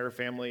our entire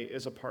family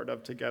is a part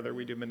of together.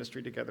 We do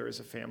ministry together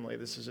as a family.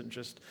 This isn't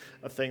just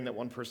a thing that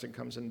one person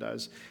comes and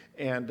does.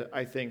 And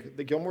I think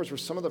the Gilmores were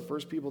some of the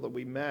first people that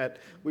we met.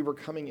 We were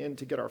coming in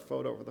to get our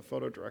photo over the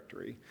photo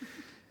directory.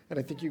 And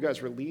I think you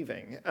guys were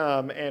leaving.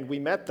 And we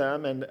met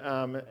them, and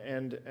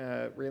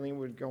Raylene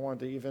would go on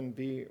to even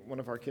be one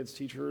of our kids'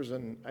 teachers.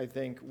 And I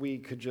think we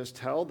could just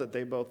tell that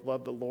they both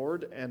loved the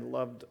Lord and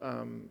loved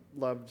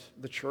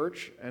the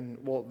church, and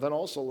then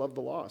also loved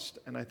the lost,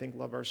 and I think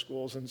love our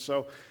schools. And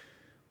so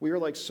we were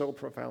like so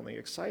profoundly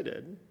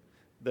excited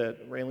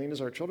that Raylene is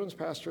our children's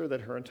pastor,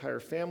 that her entire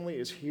family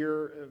is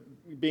here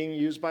being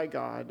used by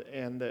God,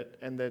 and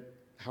that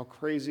how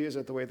crazy is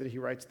it the way that he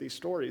writes these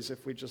stories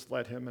if we just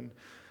let him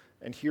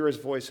and hear his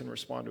voice and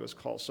respond to his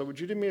call. So would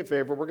you do me a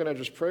favor? We're going to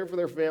just pray for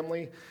their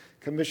family,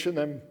 commission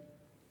them.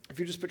 If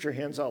you just put your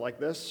hands out like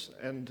this,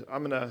 and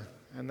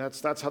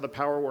that's how the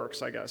power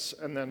works, I guess.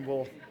 And then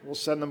we'll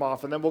send them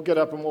off, and then we'll get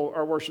up, and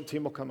our worship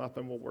team will come up,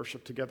 and we'll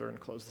worship together and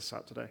close this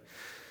out today.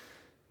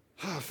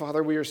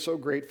 Father, we are so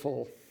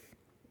grateful.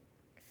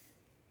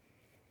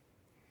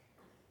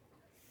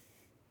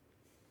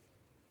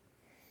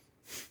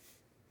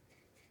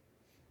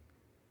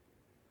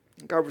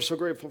 God, we're so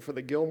grateful for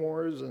the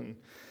Gilmores and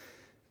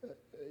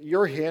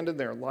your hand in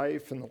their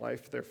life and the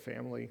life of their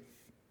family.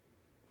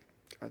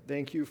 God,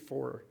 thank you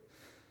for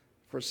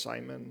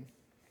Simon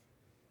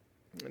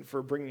and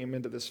for bringing him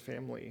into this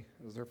family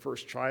as their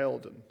first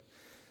child. And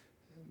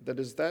that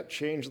as that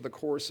changed the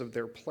course of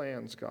their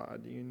plans,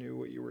 God, you knew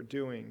what you were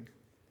doing.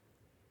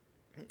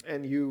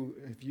 And you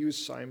have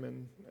used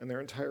Simon and their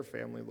entire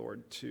family,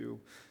 Lord, to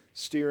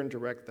steer and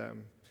direct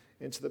them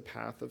into the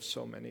path of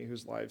so many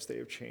whose lives they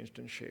have changed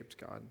and shaped,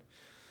 God.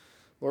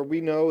 Lord, we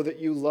know that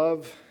you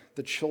love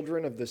the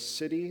children of this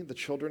city, the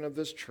children of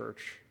this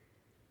church.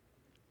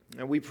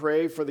 And we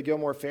pray for the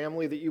Gilmore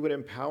family that you would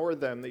empower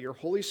them, that your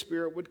Holy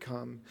Spirit would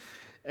come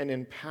and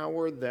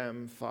empower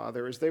them,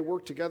 Father, as they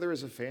work together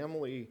as a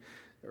family,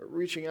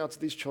 reaching out to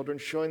these children,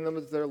 showing them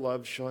that they're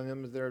loved, showing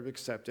them that they're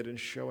accepted, and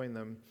showing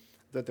them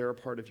that they're a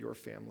part of your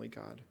family,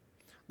 God.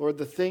 Lord,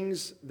 the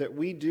things that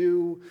we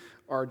do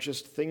are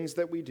just things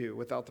that we do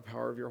without the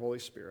power of your Holy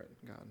Spirit,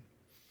 God.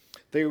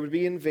 They would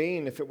be in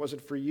vain if it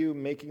wasn't for you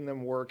making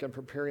them work and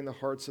preparing the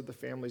hearts of the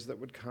families that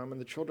would come and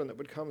the children that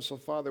would come. So,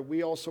 Father,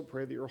 we also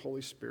pray that your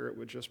Holy Spirit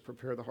would just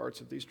prepare the hearts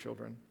of these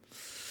children,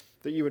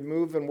 that you would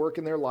move and work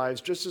in their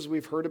lives, just as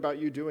we've heard about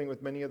you doing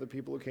with many of the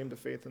people who came to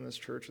faith in this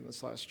church in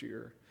this last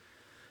year.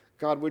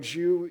 God, would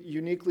you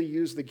uniquely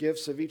use the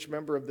gifts of each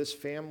member of this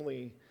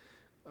family,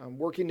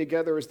 working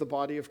together as the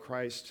body of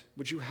Christ?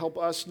 Would you help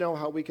us know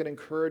how we can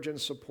encourage and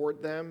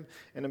support them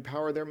and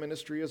empower their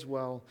ministry as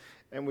well?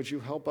 And would you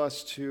help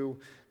us to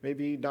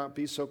maybe not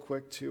be so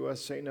quick to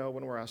say no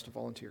when we're asked to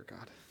volunteer,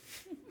 God?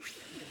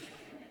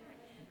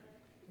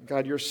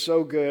 God, you're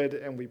so good,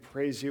 and we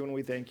praise you and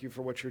we thank you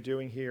for what you're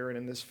doing here and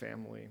in this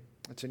family.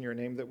 It's in your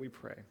name that we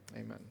pray.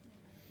 Amen.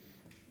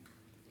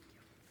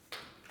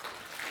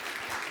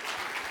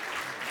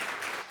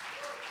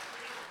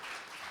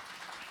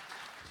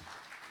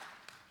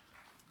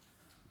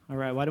 All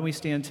right, why don't we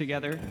stand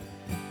together?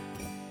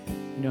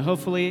 You know,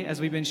 hopefully, as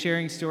we've been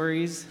sharing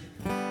stories,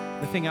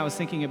 the thing I was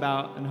thinking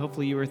about, and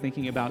hopefully you were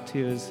thinking about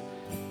too, is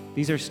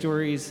these are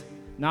stories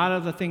not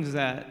of the things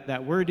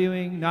that we're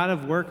doing, not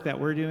of work that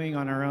we're doing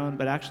on our own,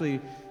 but actually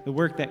the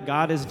work that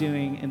God is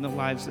doing in the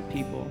lives of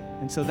people.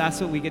 And so that's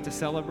what we get to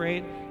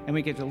celebrate, and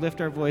we get to lift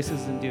our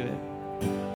voices and do it.